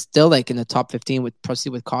say it. That's still like in the top 15 with proceed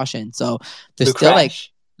with caution. So there's still like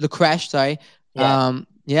Lucresh, sorry.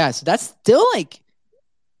 Yeah. So that's still like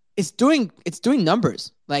it's doing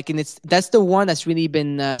numbers. Like, and that's the one that's really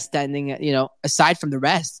been standing, aside from the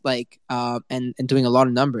rest, like and doing a lot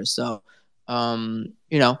of numbers. So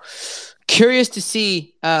curious to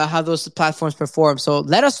see how those platforms perform. So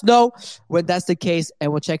let us know when that's the case,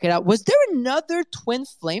 and we'll check it out. Was there another Twin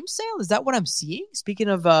Flame sale? Is that what I'm seeing? Speaking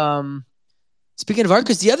of art,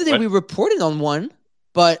 because the other day we reported on one,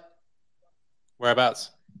 but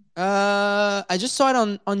whereabouts? I just saw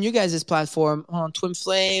it on you guys' platform on Twin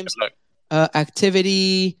Flames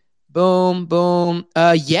activity. Boom.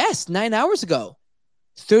 Yes, 9 hours ago,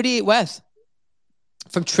 38 West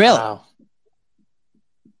from Trill. Wow.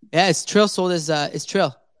 Yeah, it's Trill sold it's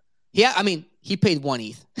Trill. Yeah, I mean, he paid 1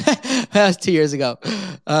 ETH. That was 2 years ago.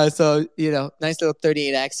 So, nice little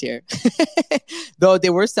 38x here. Though they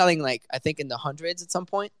were selling like, I think in the hundreds at some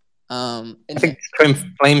point. I think Twin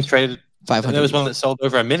Flames traded 500. There was one that sold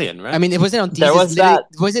over 1 million, right? I mean, it wasn't on D's.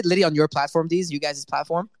 Was it literally on your platform, D's? You guys'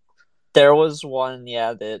 platform? There was one,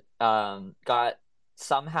 that got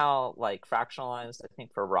somehow like fractionalized, I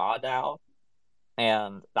think, for raw DAO.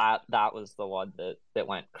 And that was the one that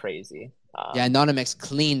went crazy. Anonymous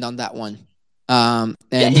cleaned on that one. And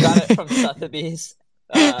he got it from Sotheby's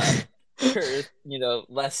for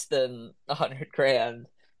less than $100,000.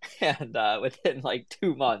 and within like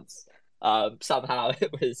 2 months, somehow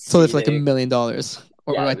it was sold it for like $1 seeding. million or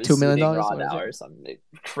Yeah, like it was $2 million. seeding raw now or some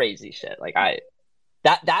crazy shit. Like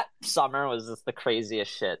that summer was just the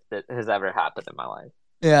craziest shit that has ever happened in my life.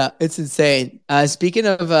 Yeah, it's insane. Speaking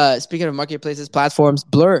of marketplaces, platforms,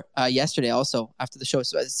 Blur yesterday also after the show,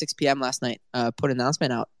 so at 6 p.m. last night, put an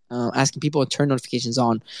announcement out asking people to turn notifications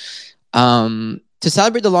on. To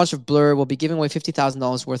celebrate the launch of Blur, we'll be giving away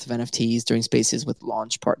 $50,000 worth of NFTs during spaces with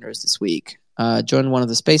launch partners this week. Join one of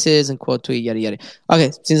the spaces and quote tweet yada yada.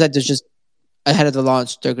 Okay, seems like there's just ahead of the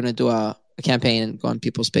launch, they're gonna do a campaign and go on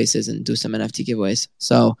people's spaces and do some NFT giveaways.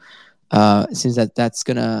 So it seems that that's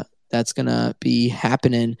gonna be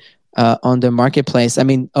happening on the marketplace. I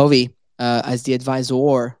mean, Ovi, as the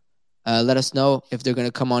advisor, let us know if they're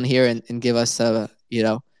gonna come on here and give us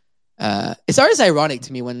it's always ironic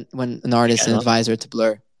to me when an artist is an advisor to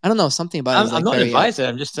Blur. I don't know, something about it. I'm not an advisor.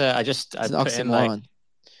 I'm just I it's an put in oxymoron.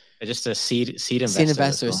 Just a seed investor. Seed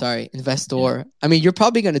investor, sorry, investor. Yeah. I mean, you're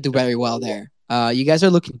probably going to do very well there. You guys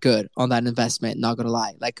are looking good on that investment. Not gonna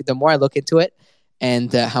lie, like the more I look into it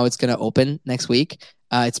and how it's gonna open next week,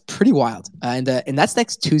 it's pretty wild. And that's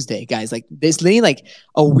next Tuesday, guys. Like there's literally like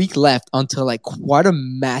a week left until like quite a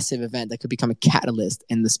massive event that could become a catalyst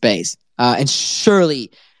in the space. And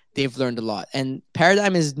surely they've learned a lot. And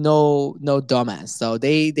Paradigm is no dumbass. So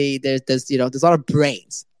there's a lot of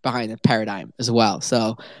brains behind the Paradigm as well.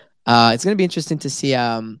 So it's going to be interesting to see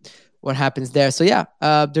what happens there. So yeah,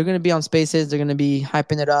 they're going to be on spaces. They're going to be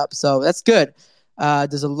hyping it up. So that's good.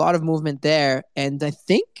 There's a lot of movement there. And I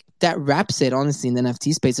think that wraps it, honestly, in the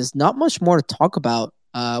NFT space. There's not much more to talk about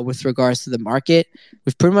with regards to the market.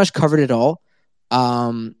 We've pretty much covered it all.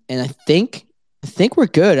 And I think we're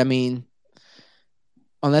good. I mean,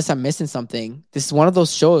 unless I'm missing something, this is one of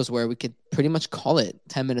those shows where we could pretty much call it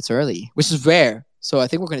 10 minutes early, which is rare. So I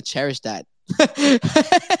think we're going to cherish that.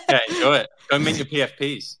 Yeah, enjoy it. Go mint your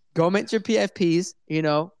PFPs. Go mint your PFPs.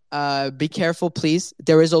 Be careful, please.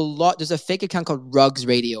 There's a fake account called Rugs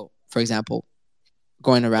Radio, for example,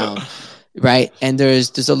 going around, right? And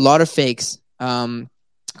there's a lot of fakes going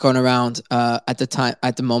around at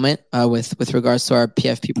the moment with regards to our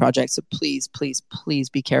PFP project. So please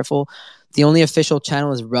be careful. The only official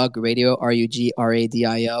channel is Rug Radio,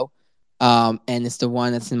 RUGRADIO. And it's the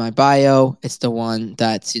one that's in my bio. It's the one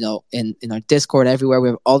that's, in our Discord everywhere. We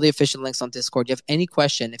have all the official links on Discord. You have any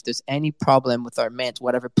question, if there's any problem with our mint,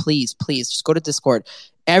 whatever, please just go to Discord.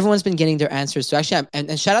 Everyone's been getting their answers. So actually,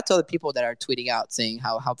 and shout out to all the people that are tweeting out saying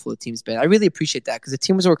how helpful the team's been. I really appreciate that because the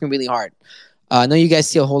team was working really hard. I know you guys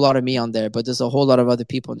see a whole lot of me on there, but there's a whole lot of other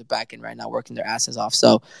people in the back end right now working their asses off.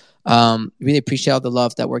 So really appreciate all the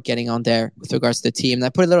love that we're getting on there with regards to the team. And I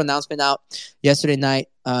put a little announcement out yesterday night,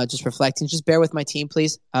 just reflecting. Just bear with my team,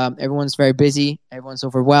 please. Everyone's very busy. Everyone's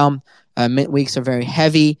overwhelmed. Mint weeks are very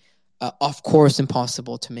heavy. Of course,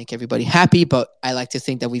 impossible to make everybody happy, but I like to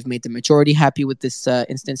think that we've made the majority happy with this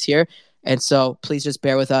instance here. And so please just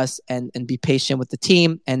bear with us and be patient with the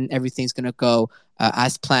team, and everything's going to go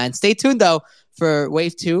as planned. Stay tuned, though, for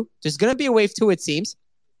Wave 2. There's going to be a Wave 2, it seems.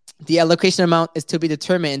 The allocation amount is to be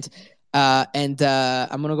determined. And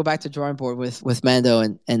I'm going to go back to drawing board with Mando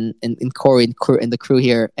and Corey and the crew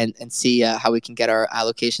here and see how we can get our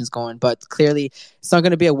allocations going. But clearly, it's not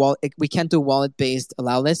going to be a wallet. We can't do wallet-based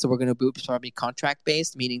allow list, so we're going to do probably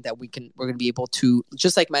contract-based, meaning that we're going to be able to,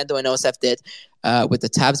 just like Mando and OSF did with the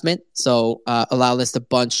tabs mint, so allow list a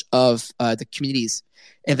bunch of the communities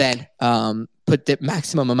and then put the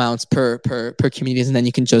maximum amounts per communities, and then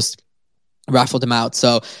you can just raffle them out.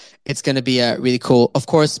 So it's going to be really cool. Of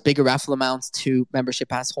course, bigger raffle amounts to membership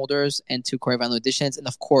pass holders and to Corey Van editions, and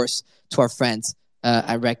of course to our friends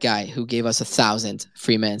at Rec Guy who gave us 1,000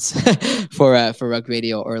 free mints for Rug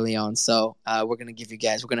Radio early on. So we're going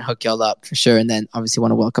to hook y'all up for sure. And then obviously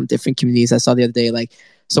want to welcome different communities. I saw the other day, like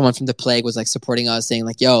someone from the Plague was like supporting us, saying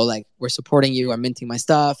like, yo, like we're supporting you, I'm minting my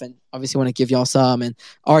stuff, and obviously want to give y'all some. And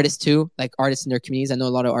artists too, like artists in their communities. I know a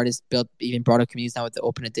lot of artists build even broader communities now with the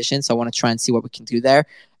open edition, so I want to try and see what we can do there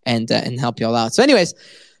and help y'all out. So anyways,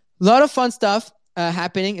 a lot of fun stuff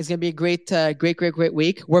happening. It's gonna be a great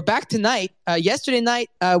week. We're back tonight. Yesterday night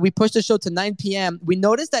we pushed the show to 9 p.m. We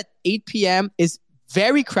noticed that 8 p.m. is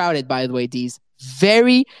very crowded, by the way, D's.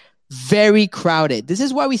 Very crowded. This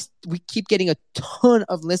is why we keep getting a ton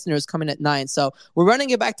of listeners coming at 9. So we're running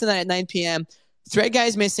it back tonight at 9 p.m. Thread Guy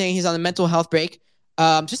is missing. He's on a mental health break.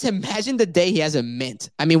 Just imagine the day he has a mint.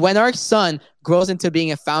 I mean, when our son grows into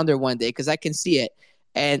being a founder one day, because I can see it,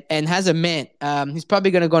 and has a mint, he's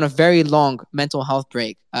probably going to go on a very long mental health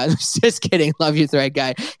break. Just kidding. Love you, Thread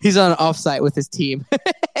Guy. He's on an offsite with his team.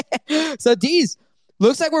 So, D's,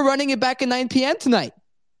 looks like we're running it back at 9 p.m. tonight.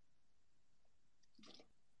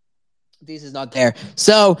 This is not there.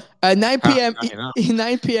 So 9 p.m. Apparently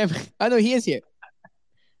 9 p.m. I know he is here.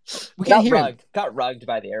 We can't hear him. Got rugged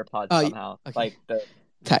by the AirPods somehow. Okay. Like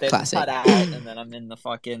they Classic. cut out, and then I'm in the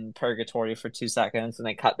fucking purgatory for 2 seconds, and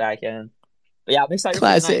then cut back in. But yeah, I'm excited for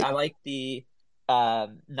the night. I like the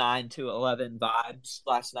 9 to 11 vibes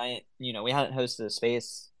last night. You know, we hadn't hosted a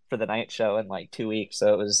space for the night show in like 2 weeks,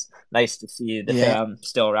 so it was nice to see the fam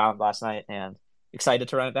still around last night, and excited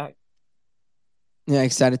to run it back. Yeah,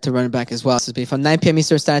 excited to run it back as well. So it'll be fun. 9 p.m.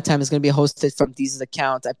 Eastern Standard Time is going to be hosted from Deez's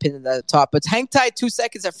account. I pinned it at the top. But hang tight 2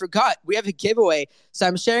 seconds. I forgot. We have a giveaway. So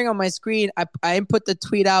I'm sharing on my screen. I input the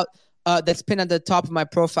tweet out that's pinned at the top of my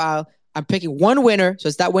profile. I'm picking one winner. So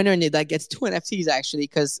it's that winner and that gets 2 NFTs actually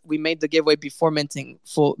because we made the giveaway before minting,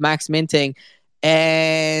 full max minting.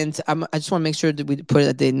 And I just want to make sure that we put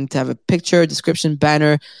it. They need to have a picture, description,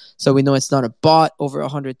 banner. So we know it's not a bot. Over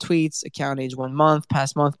 100 tweets. Account age 1 month.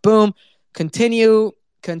 Past month. Boom. Continue.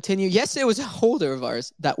 Yesterday was a holder of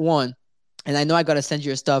ours that won. And I know I got to send you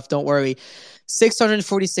your stuff. Don't worry.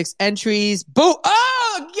 646 entries. Boom.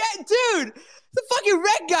 Oh, yeah, dude. The fucking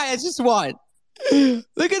red guy has just won.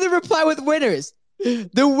 Look at the reply with winners. The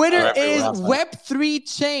winner is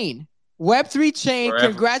Web3 Chain. Web3 Chain. Forever.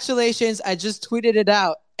 Congratulations. I just tweeted it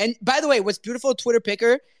out. And by the way, what's beautiful Twitter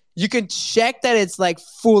Picker, you can check that it's like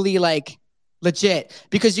fully like legit,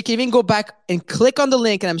 because you can even go back and click on the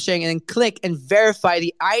link and I'm sharing, and then click and verify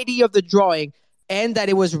the ID of the drawing and that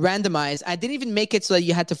it was randomized. I didn't even make it so that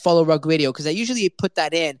you had to follow Rug Radio because I usually put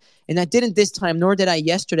that in, and I didn't this time, nor did I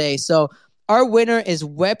yesterday. So our winner is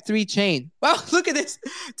Web3 Chain. Wow, look at this,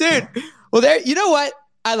 dude. Well, there. You know what?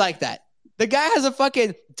 I like that. The guy has a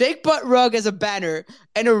fucking dick butt rug as a banner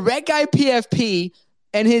and a red guy PFP.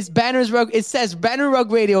 And his banner's rug, it says Banner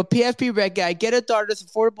Rug Radio, PFP Red Guy, get a daughter's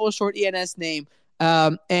affordable short ENS name.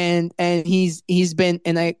 And he's been,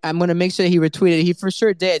 and I'm going to make sure that he retweeted. He for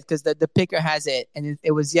sure did, because the picker has it, and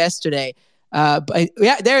it was yesterday. But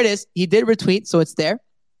yeah, there it is. He did retweet, so it's there.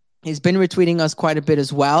 He's been retweeting us quite a bit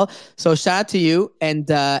as well. So shout out to you, and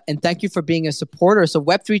thank you for being a supporter. So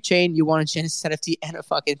Web3 Chain, you want a Genesis NFT and a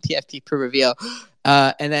fucking PFP pre-reveal.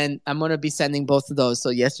 And then I'm going to be sending both of those.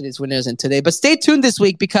 So yesterday's winners and today. But stay tuned this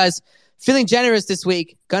week, because feeling generous this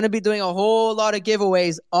week, going to be doing a whole lot of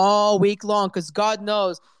giveaways all week long, because God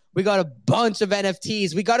knows we got a bunch of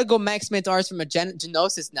NFTs. We got to go max mint ours from a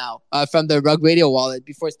Genosis now, from the Rug Radio wallet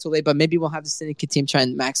before it's too late. But maybe we'll have the syndicate team try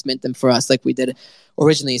and max mint them for us like we did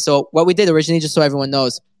originally. So what we did originally, just so everyone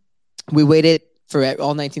knows, we waited for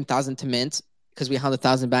all 19,000 to mint, because we had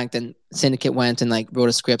 1,000 back. Then syndicate went and like wrote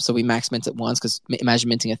a script, so we max mint it once. Because imagine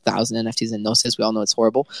minting 1,000 NFTs in Gnosis. We all know it's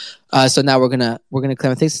horrible. So now we're gonna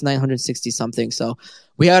claim. I think it's 960 something. So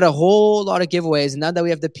we had a whole lot of giveaways, and now that we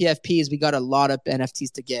have the PFPs, we got a lot of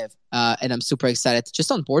NFTs to give. And I'm super excited to just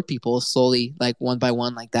onboard people slowly, like one by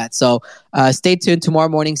one, like that. So stay tuned tomorrow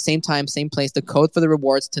morning, same time, same place. The code for the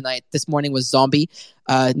rewards tonight, this morning, was Zombie.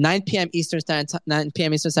 9 p.m. Eastern Standard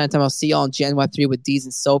Time. I'll see y'all on Gen Web3 with Deez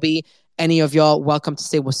and Sobi. Any of y'all, welcome to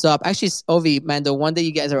say what's up. Actually, Ovi, Mando, one day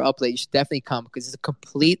you guys are up late, you should definitely come, because it's a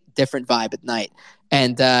complete different vibe at night.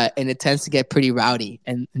 And it tends to get pretty rowdy.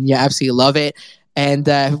 And you absolutely love it. And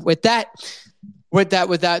with that,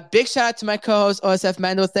 big shout out to my co-host, OSF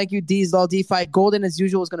Mando. Thank you, Deez, Law DeFi. Golden, as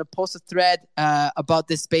usual, is going to post a thread about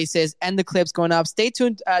this spaces and the clips going up. Stay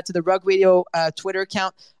tuned to the Rug Radio Twitter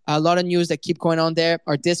account. A lot of news that keep going on there.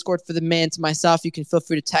 Our Discord for the mint. Myself, you can feel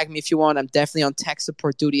free to tag me if you want. I'm definitely on tech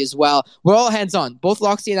support duty as well. We're all hands on. Both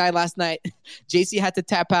Loxy and I last night. JC had to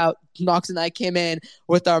tap out. Knox and I came in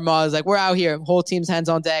with our mods. Like, we're out here. Whole team's hands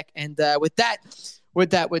on deck. And with that,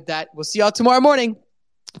 we'll see y'all tomorrow morning.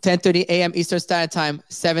 10:30 a.m. Eastern Standard Time,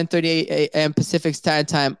 7:30 a.m. Pacific Standard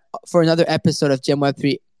Time, for another episode of Gem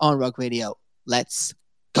Web3 on Rug Radio. Let's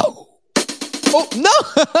go. Oh, no!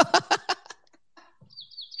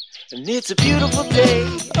 And it's a beautiful day.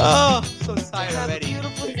 Oh, so tired already.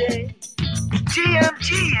 Beautiful day. GM.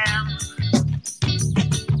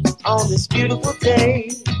 On this beautiful day.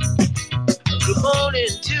 Good morning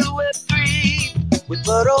to Web3 with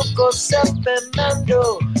Barocco, Sep, and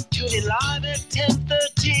Mando. Tune in live at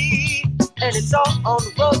 10:30. And it's all on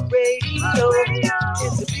Rug Radio.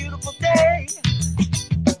 It's a beautiful day.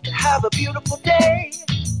 Have a beautiful day.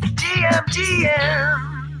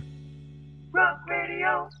 GM. Rug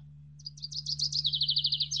Radio.